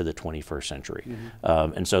gotten to the 21st century.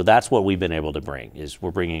 And so that's what we've been able to bring, is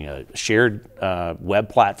we're bringing a shared web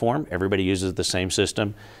platform. Everybody uses the same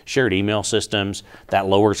system, shared email systems. That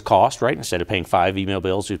lowers cost, right? Instead of paying 5 email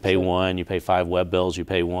bills, you pay one, you pay 5 web bills, you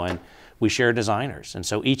pay one. We share designers, and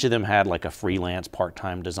so each of them had like a freelance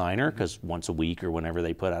part-time designer, because once a week or whenever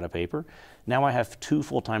they put out a paper. Now I have 2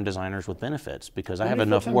 full-time designers with benefits because I have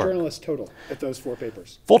enough work. How many full-time journalists total at those 4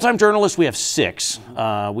 papers? Full-time journalists, we have 6.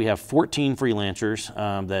 We have 14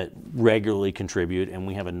 freelancers that regularly contribute, and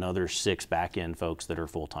we have another 6 back-end folks that are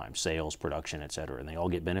full-time, sales, production, et cetera. And they all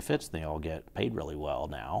get benefits, and they all get paid really well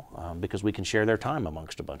now because we can share their time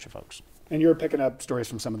amongst a bunch of folks. And you're picking up stories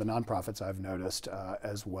from some of the nonprofits I've noticed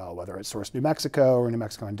as well, whether it's Source New Mexico or New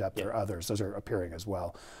Mexico in Depth or others. Those are appearing as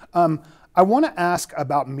well. I want to ask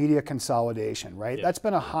about media consolidation, right? That's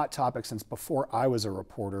been a hot topic since before I was a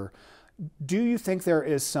reporter. Do you think there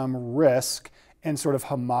is some risk in sort of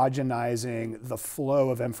homogenizing the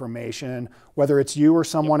flow of information, whether it's you or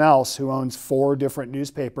someone else who owns 4 different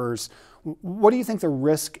newspapers? What do you think the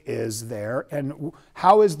risk is there, and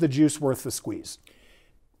how is the juice worth the squeeze?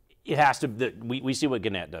 It has to, we see what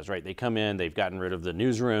Gannett does, right? They come in, they've gotten rid of the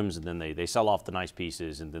newsrooms, and then they sell off the nice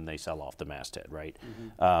pieces, and then they sell off the masthead, right?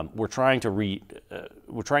 We're trying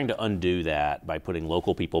to undo that by putting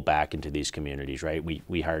local people back into these communities, right?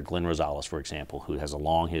 We hired Glenn Rosales, for example, who has a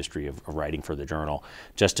long history of writing for the Journal,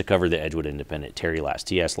 just to cover the Edgewood Independent. Terry Last,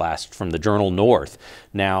 T.S. Last from the Journal North,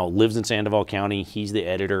 now lives in Sandoval County. He's the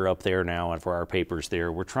editor up there now and for our papers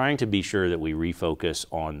there. We're trying to be sure that we refocus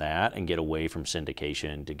on that and get away from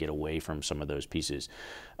syndication, to get away from some of those pieces.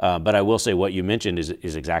 But I will say what you mentioned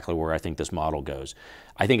is exactly where I think this model goes.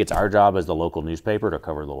 I think it's our job as the local newspaper to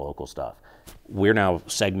cover the local stuff. We're now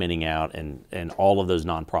segmenting out, and all of those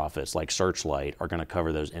nonprofits like Searchlight are going to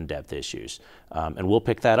cover those in-depth issues. And we'll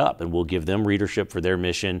pick that up, and we'll give them readership for their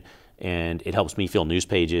mission, and it helps me fill news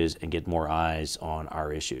pages and get more eyes on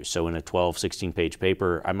our issues. So in a 12, 16-page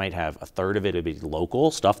paper, I might have a third of it be local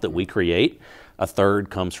stuff that we create, a third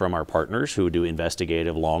comes from our partners who do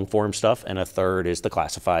investigative long-form stuff, and a third is the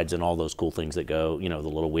classifieds and all those cool things that go, the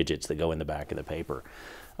little widgets that go in the back of the paper.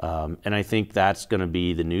 And I think that's going to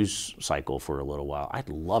be the news cycle for a little while. I'd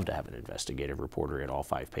love to have an investigative reporter in all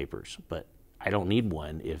 5 papers, but I don't need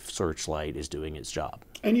one if Searchlight is doing its job.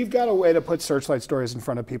 And you've got a way to put Searchlight stories in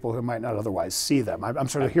front of people who might not otherwise see them. I'm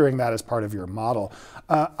sort of hearing that as part of your model.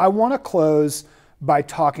 I want to close by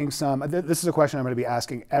talking some, this is a question I'm going to be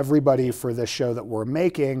asking everybody for this show that we're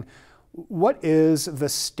making. What is the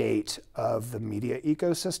state of the media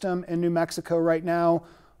ecosystem in New Mexico right now?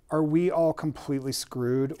 Are we all completely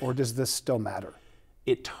screwed, or does this still matter?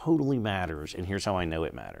 It totally matters, and here's how I know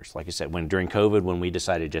it matters. Like I said, during COVID, when we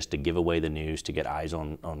decided just to give away the news to get eyes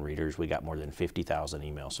on readers, we got more than 50,000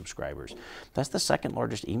 email subscribers. That's the second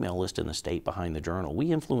largest email list in the state behind the Journal.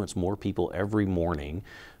 We influence more people every morning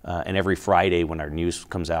and every Friday when our news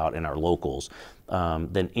comes out in our locals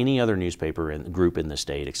than any other newspaper and group in the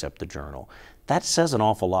state except the Journal. That says an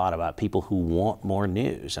awful lot about people who want more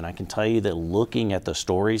news. And I can tell you that looking at the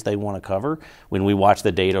stories they want to cover, when we watch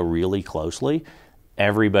the data really closely,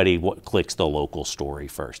 everybody clicks the local story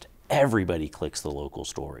first. Everybody clicks the local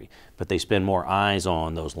story, but they spend more eyes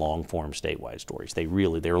on those long-form statewide stories.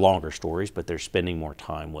 They're longer stories, but they're spending more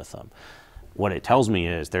time with them. What it tells me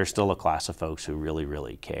is there's still a class of folks who really,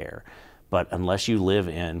 really care. But unless you live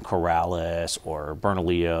in Corrales or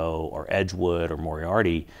Bernalillo or Edgewood or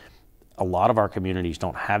Moriarty, a lot of our communities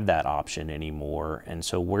don't have that option anymore. And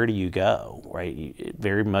so where do you go, right?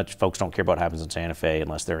 Very much folks don't care about what happens in Santa Fe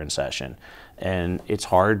unless they're in session. And it's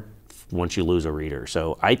hard once you lose a reader.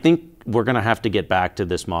 So I think we're going to have to get back to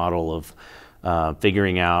this model of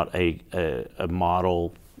figuring out a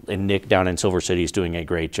model, and Nick down in Silver City is doing a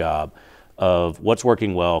great job of what's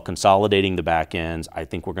working well, consolidating the back ends. I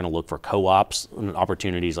think we're going to look for co-ops and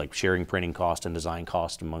opportunities like sharing printing cost and design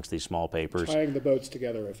cost amongst these small papers. Tying the boats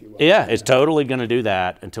together, if you will. Yeah, it's totally going to do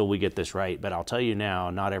that until we get this right. But I'll tell you now,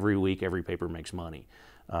 not every week every paper makes money.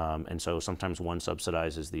 And so sometimes one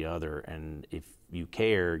subsidizes the other. And if you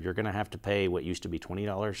care, you're going to have to pay what used to be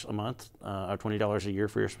 $20 a month or $20 a year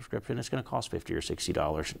for your subscription. It's going to cost $50 or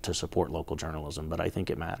 $60 to support local journalism, but I think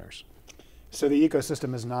it matters. So the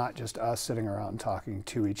ecosystem is not just us sitting around talking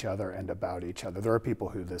to each other and about each other. There are people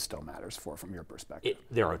who this still matters for, from your perspective.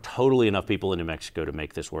 There are totally enough people in New Mexico to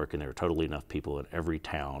make this work, and there are totally enough people in every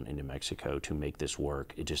town in New Mexico to make this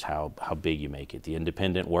work. It's just how big you make it. The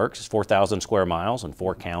Independent works. It's 4,000 square miles in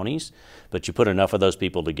 4 counties, but you put enough of those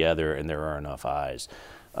people together and there are enough eyes.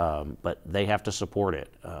 But they have to support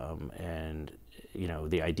it. And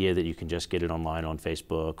the idea that you can just get it online on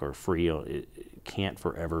Facebook or free, it can't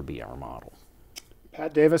forever be our model.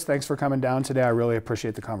 Pat Davis, thanks for coming down today. I really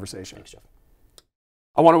appreciate the conversation. Thanks, Jeff.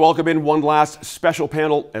 I want to welcome in one last special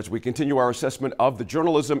panel as we continue our assessment of the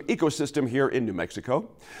journalism ecosystem here in New Mexico.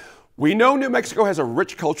 We know New Mexico has a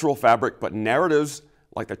rich cultural fabric, but narratives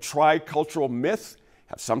like the tricultural myth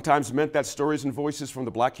have sometimes meant that stories and voices from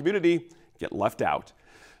the Black community get left out.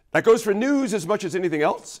 That goes for news as much as anything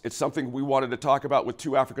else. It's something we wanted to talk about with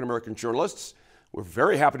 2 African-American journalists. We're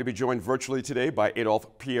very happy to be joined virtually today by Adolphe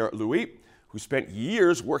Pierre-Louis, who spent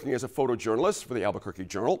years working as a photojournalist for the Albuquerque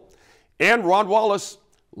Journal, and Ron Wallace,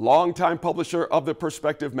 longtime publisher of the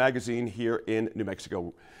Perspective magazine here in New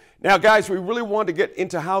Mexico. Now, guys, we really wanted to get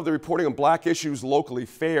into how the reporting on Black issues locally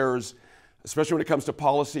fares, especially when it comes to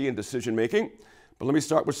policy and decision making. But let me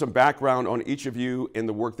start with some background on each of you and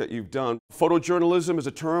the work that you've done. Photojournalism is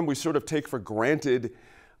a term we sort of take for granted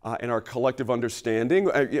in our collective understanding.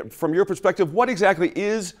 From your perspective, what exactly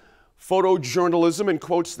is photojournalism, in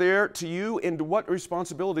quotes there, to you, and what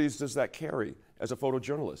responsibilities does that carry as a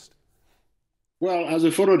photojournalist? Well, as a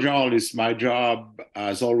photojournalist, my job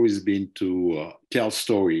has always been to tell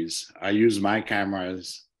stories. I use my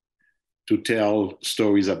cameras to tell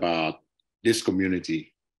stories about this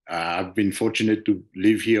community. I've been fortunate to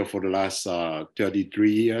live here for the last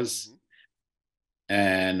 33 years.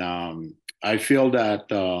 And I feel that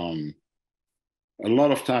a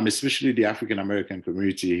lot of time, especially the African-American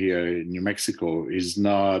community here in New Mexico, is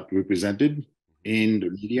not represented in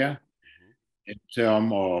the media in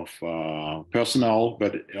terms of personnel,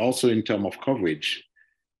 but also in terms of coverage.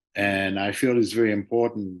 And I feel it's very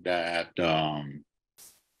important that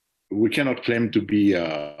we cannot claim to be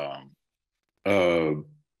a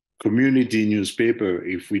community newspaper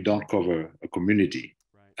if we don't cover a community.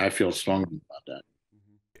 Right. I feel strongly about that.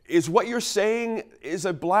 Is what you're saying, is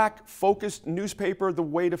a Black-focused newspaper the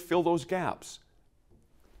way to fill those gaps?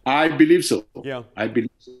 I believe so. Yeah. I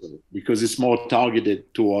believe so, because it's more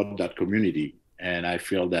targeted toward that community. And I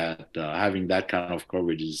feel that having that kind of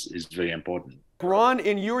coverage is very important. Ron,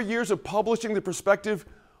 in your years of publishing the perspective,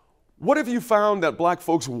 what have you found that Black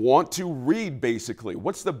folks want to read, basically?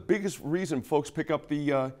 What's the biggest reason folks pick up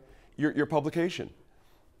the your publication?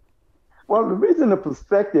 Well, the reason the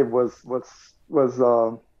perspective was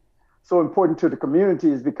so important to the community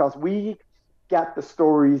is because we got the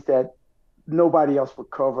stories that nobody else would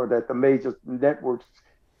cover, that the major networks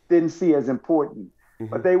didn't see as important.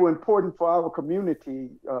 But they were important for our community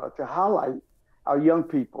to highlight our young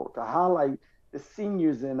people, to highlight the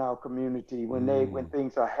seniors in our community when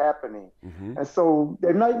things are happening. And so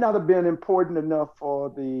they might not have been important enough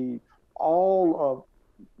for all of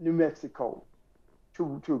New Mexico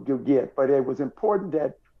to get, but it was important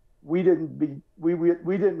that we didn't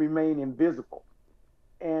remain invisible.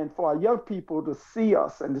 And for our young people to see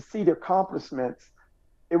us and to see the accomplishments,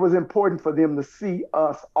 it was important for them to see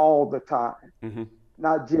us all the time,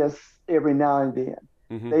 not just every now and then.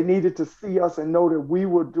 They needed to see us and know that we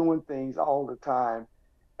were doing things all the time,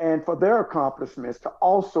 and for their accomplishments to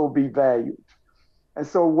also be valued. And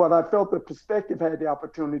so what I felt the perspective had the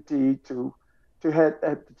opportunity to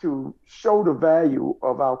show the value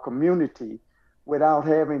of our community without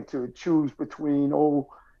having to choose between, oh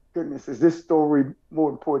goodness, is this story more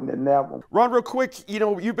important than that one? Ron, real quick, you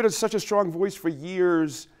know, you've been such a strong voice for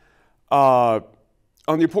years on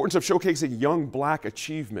the importance of showcasing young Black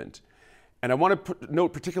achievement. And I want to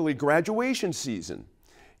note particularly graduation season.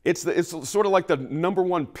 It's sort of like the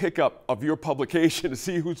 #1 pickup of your publication to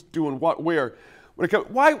see who's doing what where.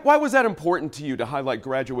 Why was that important to you to highlight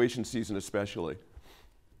graduation season especially?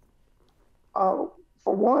 For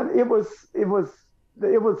one, it was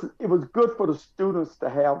good for the students to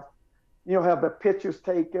have the pictures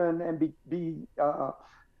taken and to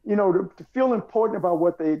feel important about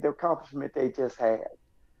what the accomplishment they just had.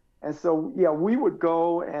 And so, yeah, we would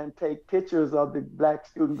go and take pictures of the Black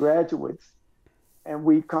student graduates, and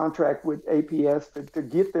we contract with APS to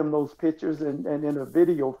get them those pictures and in a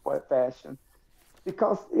video fashion,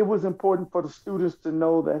 because it was important for the students to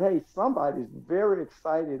know that, hey, somebody's very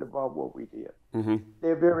excited about what we did.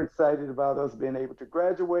 They're very excited about us being able to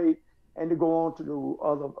graduate and to go on to do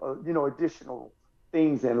other, additional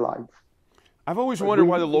things in life. I've always wondered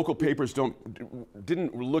why the local papers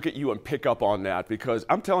didn't look at you and pick up on that, because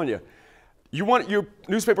I'm telling you, you want your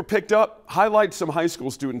newspaper picked up, highlight some high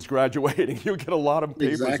school students graduating. You'll get a lot of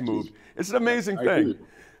papers moved. It's an amazing thing.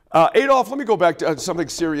 Adolph, let me go back to something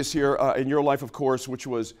serious here in your life, of course, which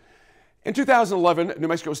was in 2011, New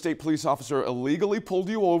Mexico State police officer illegally pulled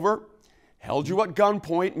you over, held you at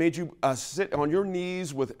gunpoint, made you sit on your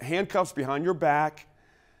knees with handcuffs behind your back.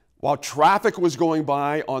 While traffic was going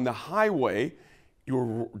by on the highway, you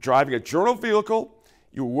were driving a journal vehicle,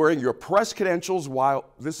 you were wearing your press credentials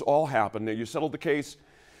while this all happened. Now, you settled the case,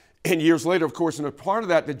 and years later, of course, and a part of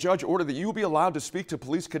that, the judge ordered that you be allowed to speak to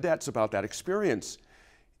police cadets about that experience.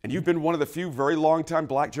 And you've been one of the few very long-time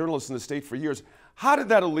Black journalists in the state for years. How did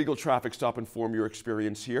that illegal traffic stop inform your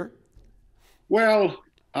experience here? Well,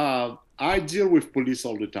 I deal with police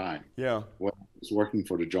all the time. Yeah. When I was working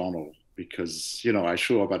for the Journal, because, I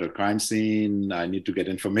show up at a crime scene, I need to get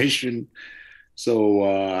information. So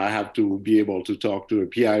I have to be able to talk to a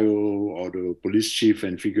PIO or the police chief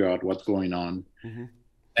and figure out what's going on.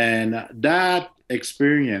 And that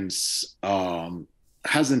experience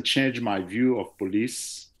hasn't changed my view of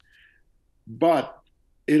police, but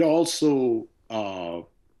it also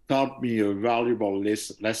taught me a valuable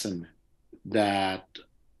lesson that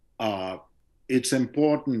it's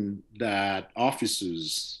important that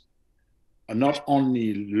officers not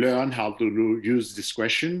only learn how to use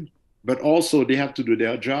discretion, but also they have to do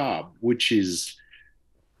their job, which is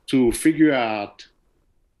to figure out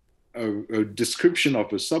a description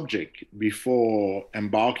of a subject before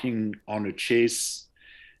embarking on a chase.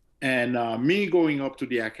 And me going up to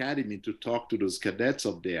the academy to talk to those cadets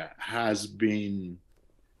up there has been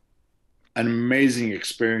an amazing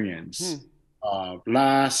experience.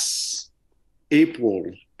 Last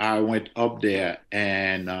April, I went up there,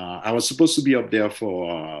 and I was supposed to be up there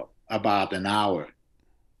for about an hour.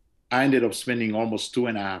 I ended up spending almost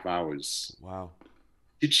 2.5 hours. Wow.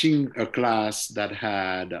 Teaching a class that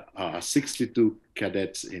had 62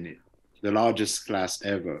 cadets in it, the largest class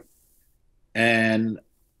ever. And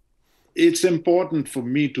it's important for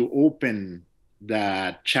me to open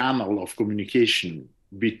that channel of communication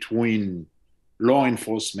between law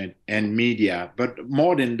enforcement and media, but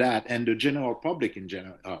more than that, and the general public in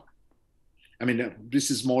general. I mean,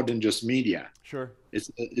 this is more than just media. Sure.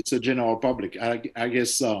 It's a general public. I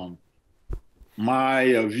guess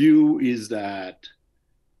my view is that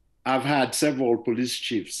I've had several police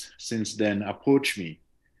chiefs since then approach me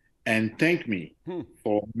and thank me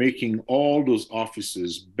for making all those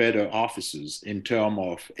officers better officers in terms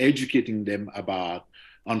of educating them about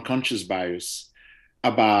unconscious bias,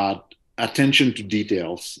 about attention to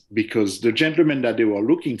details, because the gentleman that they were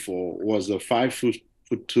looking for was a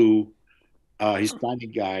 5'2"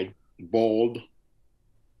 Hispanic guy, bald,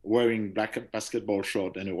 wearing black basketball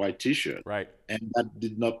short and a white T-shirt. Right. And that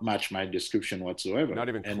did not match my description whatsoever. Not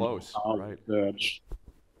even close. Right.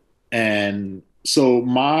 And so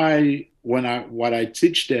what I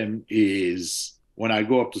teach them is, when I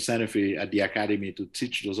go up to Santa Fe at the academy to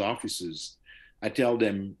teach those officers, I tell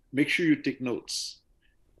them, make sure you take notes.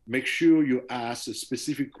 Make sure you ask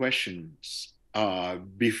specific questions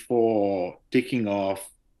before taking off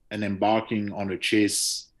and embarking on a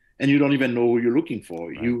chase, and you don't even know who you're looking for.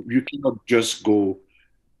 Right. You cannot just go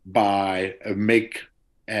by a make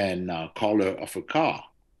and color of a car.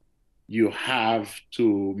 You have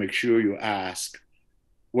to make sure you ask,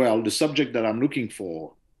 well, the subject that I'm looking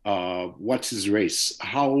for, what's his race?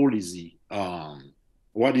 How old is he?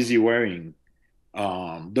 What is he wearing?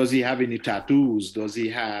 Does he have any tattoos? Does he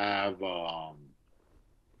have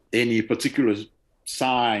any particular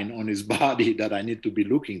sign on his body that I need to be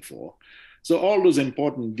looking for? So all those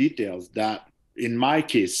important details that, in my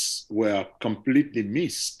case, were completely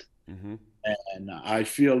missed. Mm-hmm. And I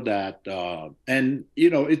feel that, and you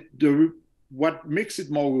know, what makes it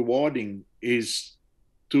more rewarding is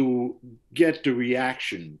to get the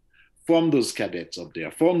reaction from those cadets up there,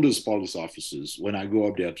 from those police officers, when I go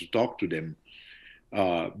up there to talk to them,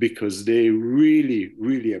 because they really,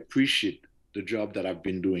 really appreciate the job that I've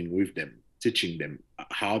been doing with them, teaching them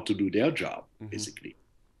how to do their job, basically.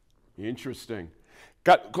 Interesting.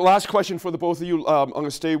 Got last question for the both of you. I'm going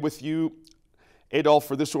to stay with you, Adolph,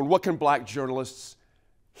 for this one. What can Black journalists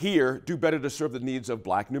here do better to serve the needs of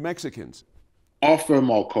Black New Mexicans? Offer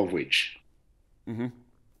more coverage. Mm-hmm.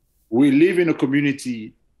 We live in a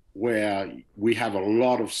community where we have a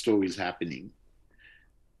lot of stories happening.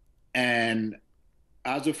 And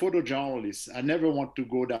as a photojournalist, I never want to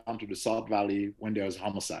go down to the South Valley when there's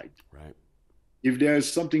homicide. Right. If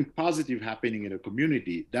there's something positive happening in a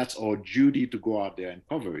community, that's our duty to go out there and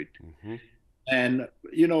cover it. Mm-hmm. And,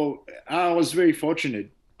 you know, I was very fortunate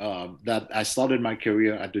that I started my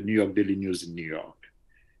career at the New York Daily News in New York.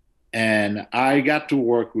 And I got to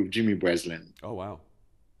work with Jimmy Breslin. Oh, wow.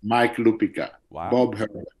 Mike Lupica. Wow. Bob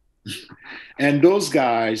Hurd. And those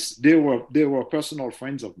guys, they were personal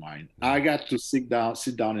friends of mine. Mm-hmm. I got to sit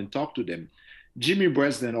down and talk to them. Jimmy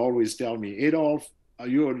Breslin always tell me, Adolph,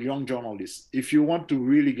 you're a young journalist. If you want to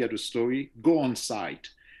really get a story, go on site.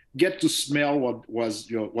 Get to smell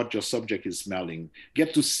what your subject is smelling.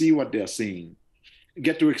 Get to see what they're seeing.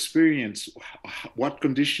 Get to experience what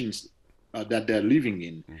conditions that they're living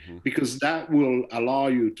in, because that will allow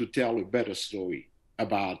you to tell a better story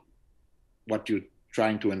about what you're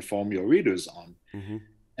trying to inform your readers on. Mm-hmm.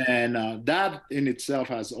 And that in itself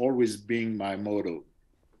has always been my motto.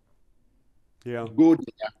 Yeah. Go there.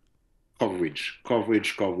 Coverage,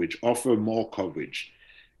 offer more coverage.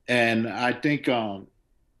 And I think,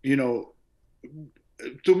 you know,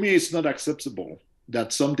 to me, it's not acceptable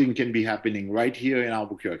that something can be happening right here in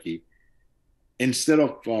Albuquerque. Instead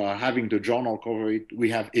of having the journal cover it,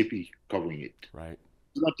 we have AP covering it. Right.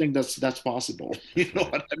 I don't think that's possible. You know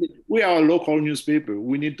what I mean? We are a local newspaper.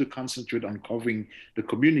 We need to concentrate on covering the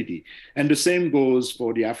community. And the same goes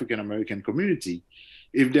for the African-American community.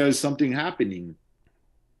 If there is something happening,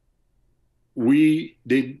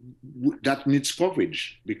 that needs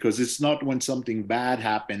coverage, because it's not when something bad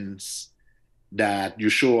happens that you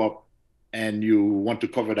show up and you want to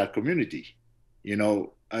cover that community. You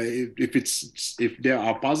know, if there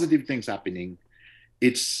are positive things happening,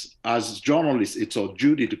 it's, as journalists, it's our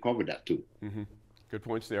duty to cover that too. Mm-hmm. Good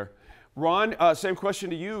points there. Ron, same question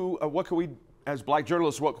to you. What can we, as Black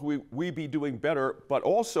journalists, what can we be doing better, but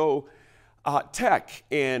also tech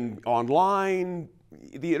and online,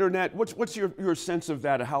 the internet. What's your sense of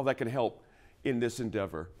that, how that can help in this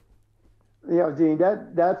endeavor? Yeah, Gene,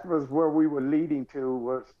 that was where we were leading to,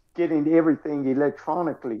 was getting everything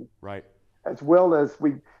electronically. Right. As well as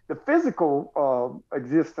the physical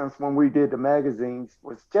existence when we did the magazines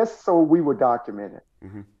was just so we were documented.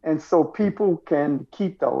 Mm-hmm. And so people can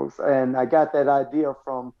keep those. And I got that idea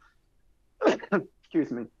from, excuse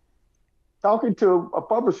me, talking to a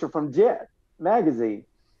publisher from Jet magazine.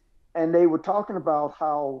 And they were talking about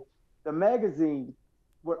how the magazine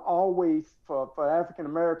would always, for African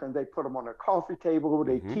Americans, they put them on their coffee table,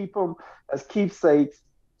 they keep them as keepsakes.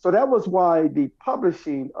 So that was why the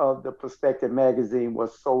publishing of the Perspective magazine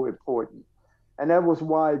was so important. And that was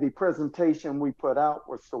why the presentation we put out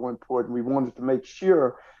was so important. We wanted to make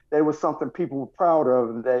sure there was something people were proud of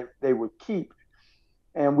and that they would keep.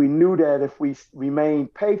 And we knew that if we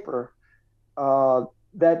remained paper,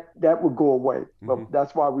 that would go away. But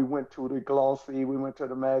that's why we went to the glossy, we went to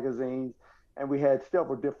the magazines, and we had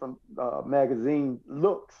several different magazine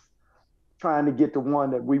looks, trying to get the one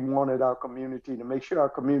that we wanted our community, to make sure our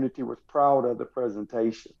community was proud of the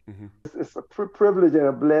presentation. It's a privilege and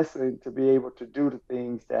a blessing to be able to do the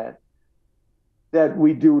things that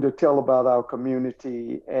we do to tell about our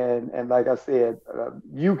community. And like I said,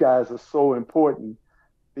 you guys are so important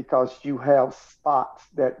because you have spots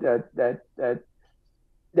that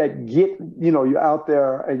get, you're out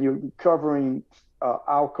there and you're covering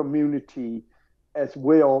our community as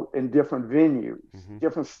well in different venues,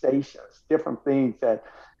 different stations, different things that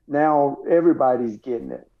now everybody's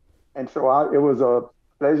getting it. And so it was a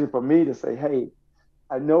pleasure for me to say, hey,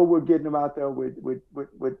 I know we're getting them out there with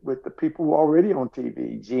the people who are already on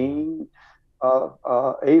TV, Gene,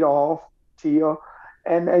 Adolph, Tia,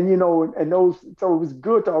 and those. So it was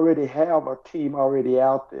good to already have a team already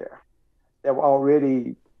out there that were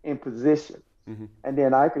already in position, and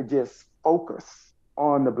then I could just focus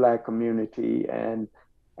on the Black community and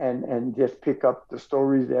just pick up the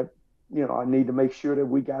stories that I need to make sure that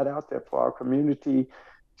we got out there for our community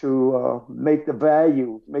to make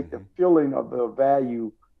the feeling of the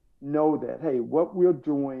value know that, hey, what we're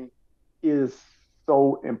doing is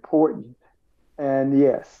so important. And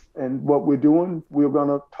yes, and what we're doing, we're going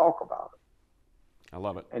to talk about it. I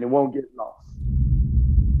love it. And it won't get lost.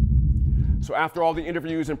 So after all the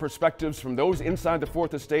interviews and perspectives from those inside the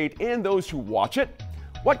Fourth Estate and those who watch it,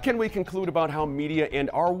 what can we conclude about how media and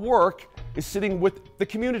our work is sitting with the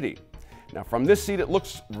community? Now, from this seat, it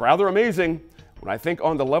looks rather amazing. When I think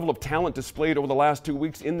on the level of talent displayed over the last 2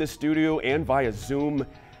 weeks in this studio and via Zoom,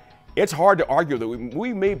 it's hard to argue that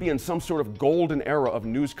we may be in some sort of golden era of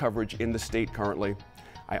news coverage in the state currently.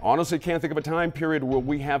 I honestly can't think of a time period where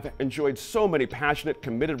we have enjoyed so many passionate,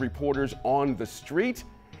 committed reporters on the street.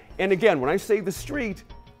 And again, when I say the street,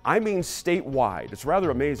 I mean statewide. It's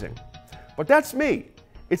rather amazing. But that's me.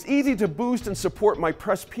 It's easy to boost and support my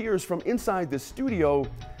press peers from inside this studio,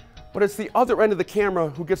 but it's the other end of the camera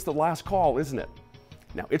who gets the last call, isn't it?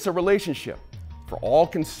 Now, it's a relationship. For all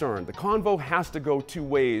concerned, the convo has to go two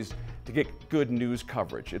ways to get good news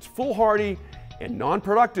coverage. It's foolhardy and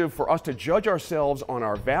non-productive for us to judge ourselves on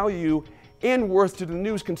our value and worth to the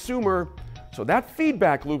news consumer. So that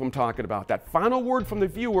feedback loop I'm talking about, that final word from the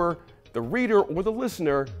viewer, the reader, or the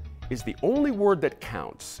listener, is the only word that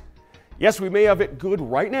counts. Yes, we may have it good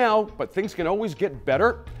right now, but things can always get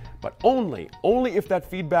better, but only if that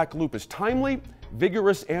feedback loop is timely,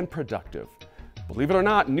 vigorous, and productive. Believe it or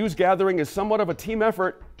not, news gathering is somewhat of a team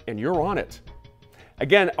effort, and you're on it.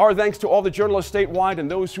 Again, our thanks to all the journalists statewide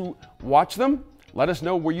and those who watch them. Let us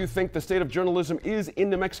know where you think the state of journalism is in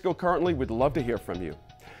New Mexico currently. We'd love to hear from you.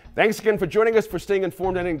 Thanks again for joining us, for staying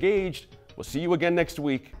informed and engaged. We'll see you again next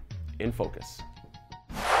week in Focus.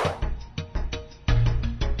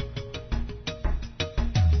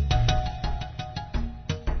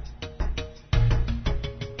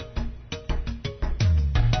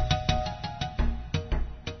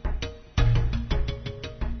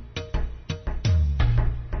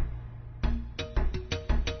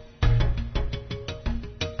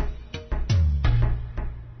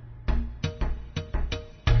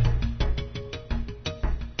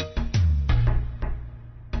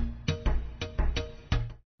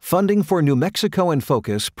 Funding for New Mexico in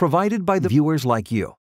Focus provided by the viewers like you.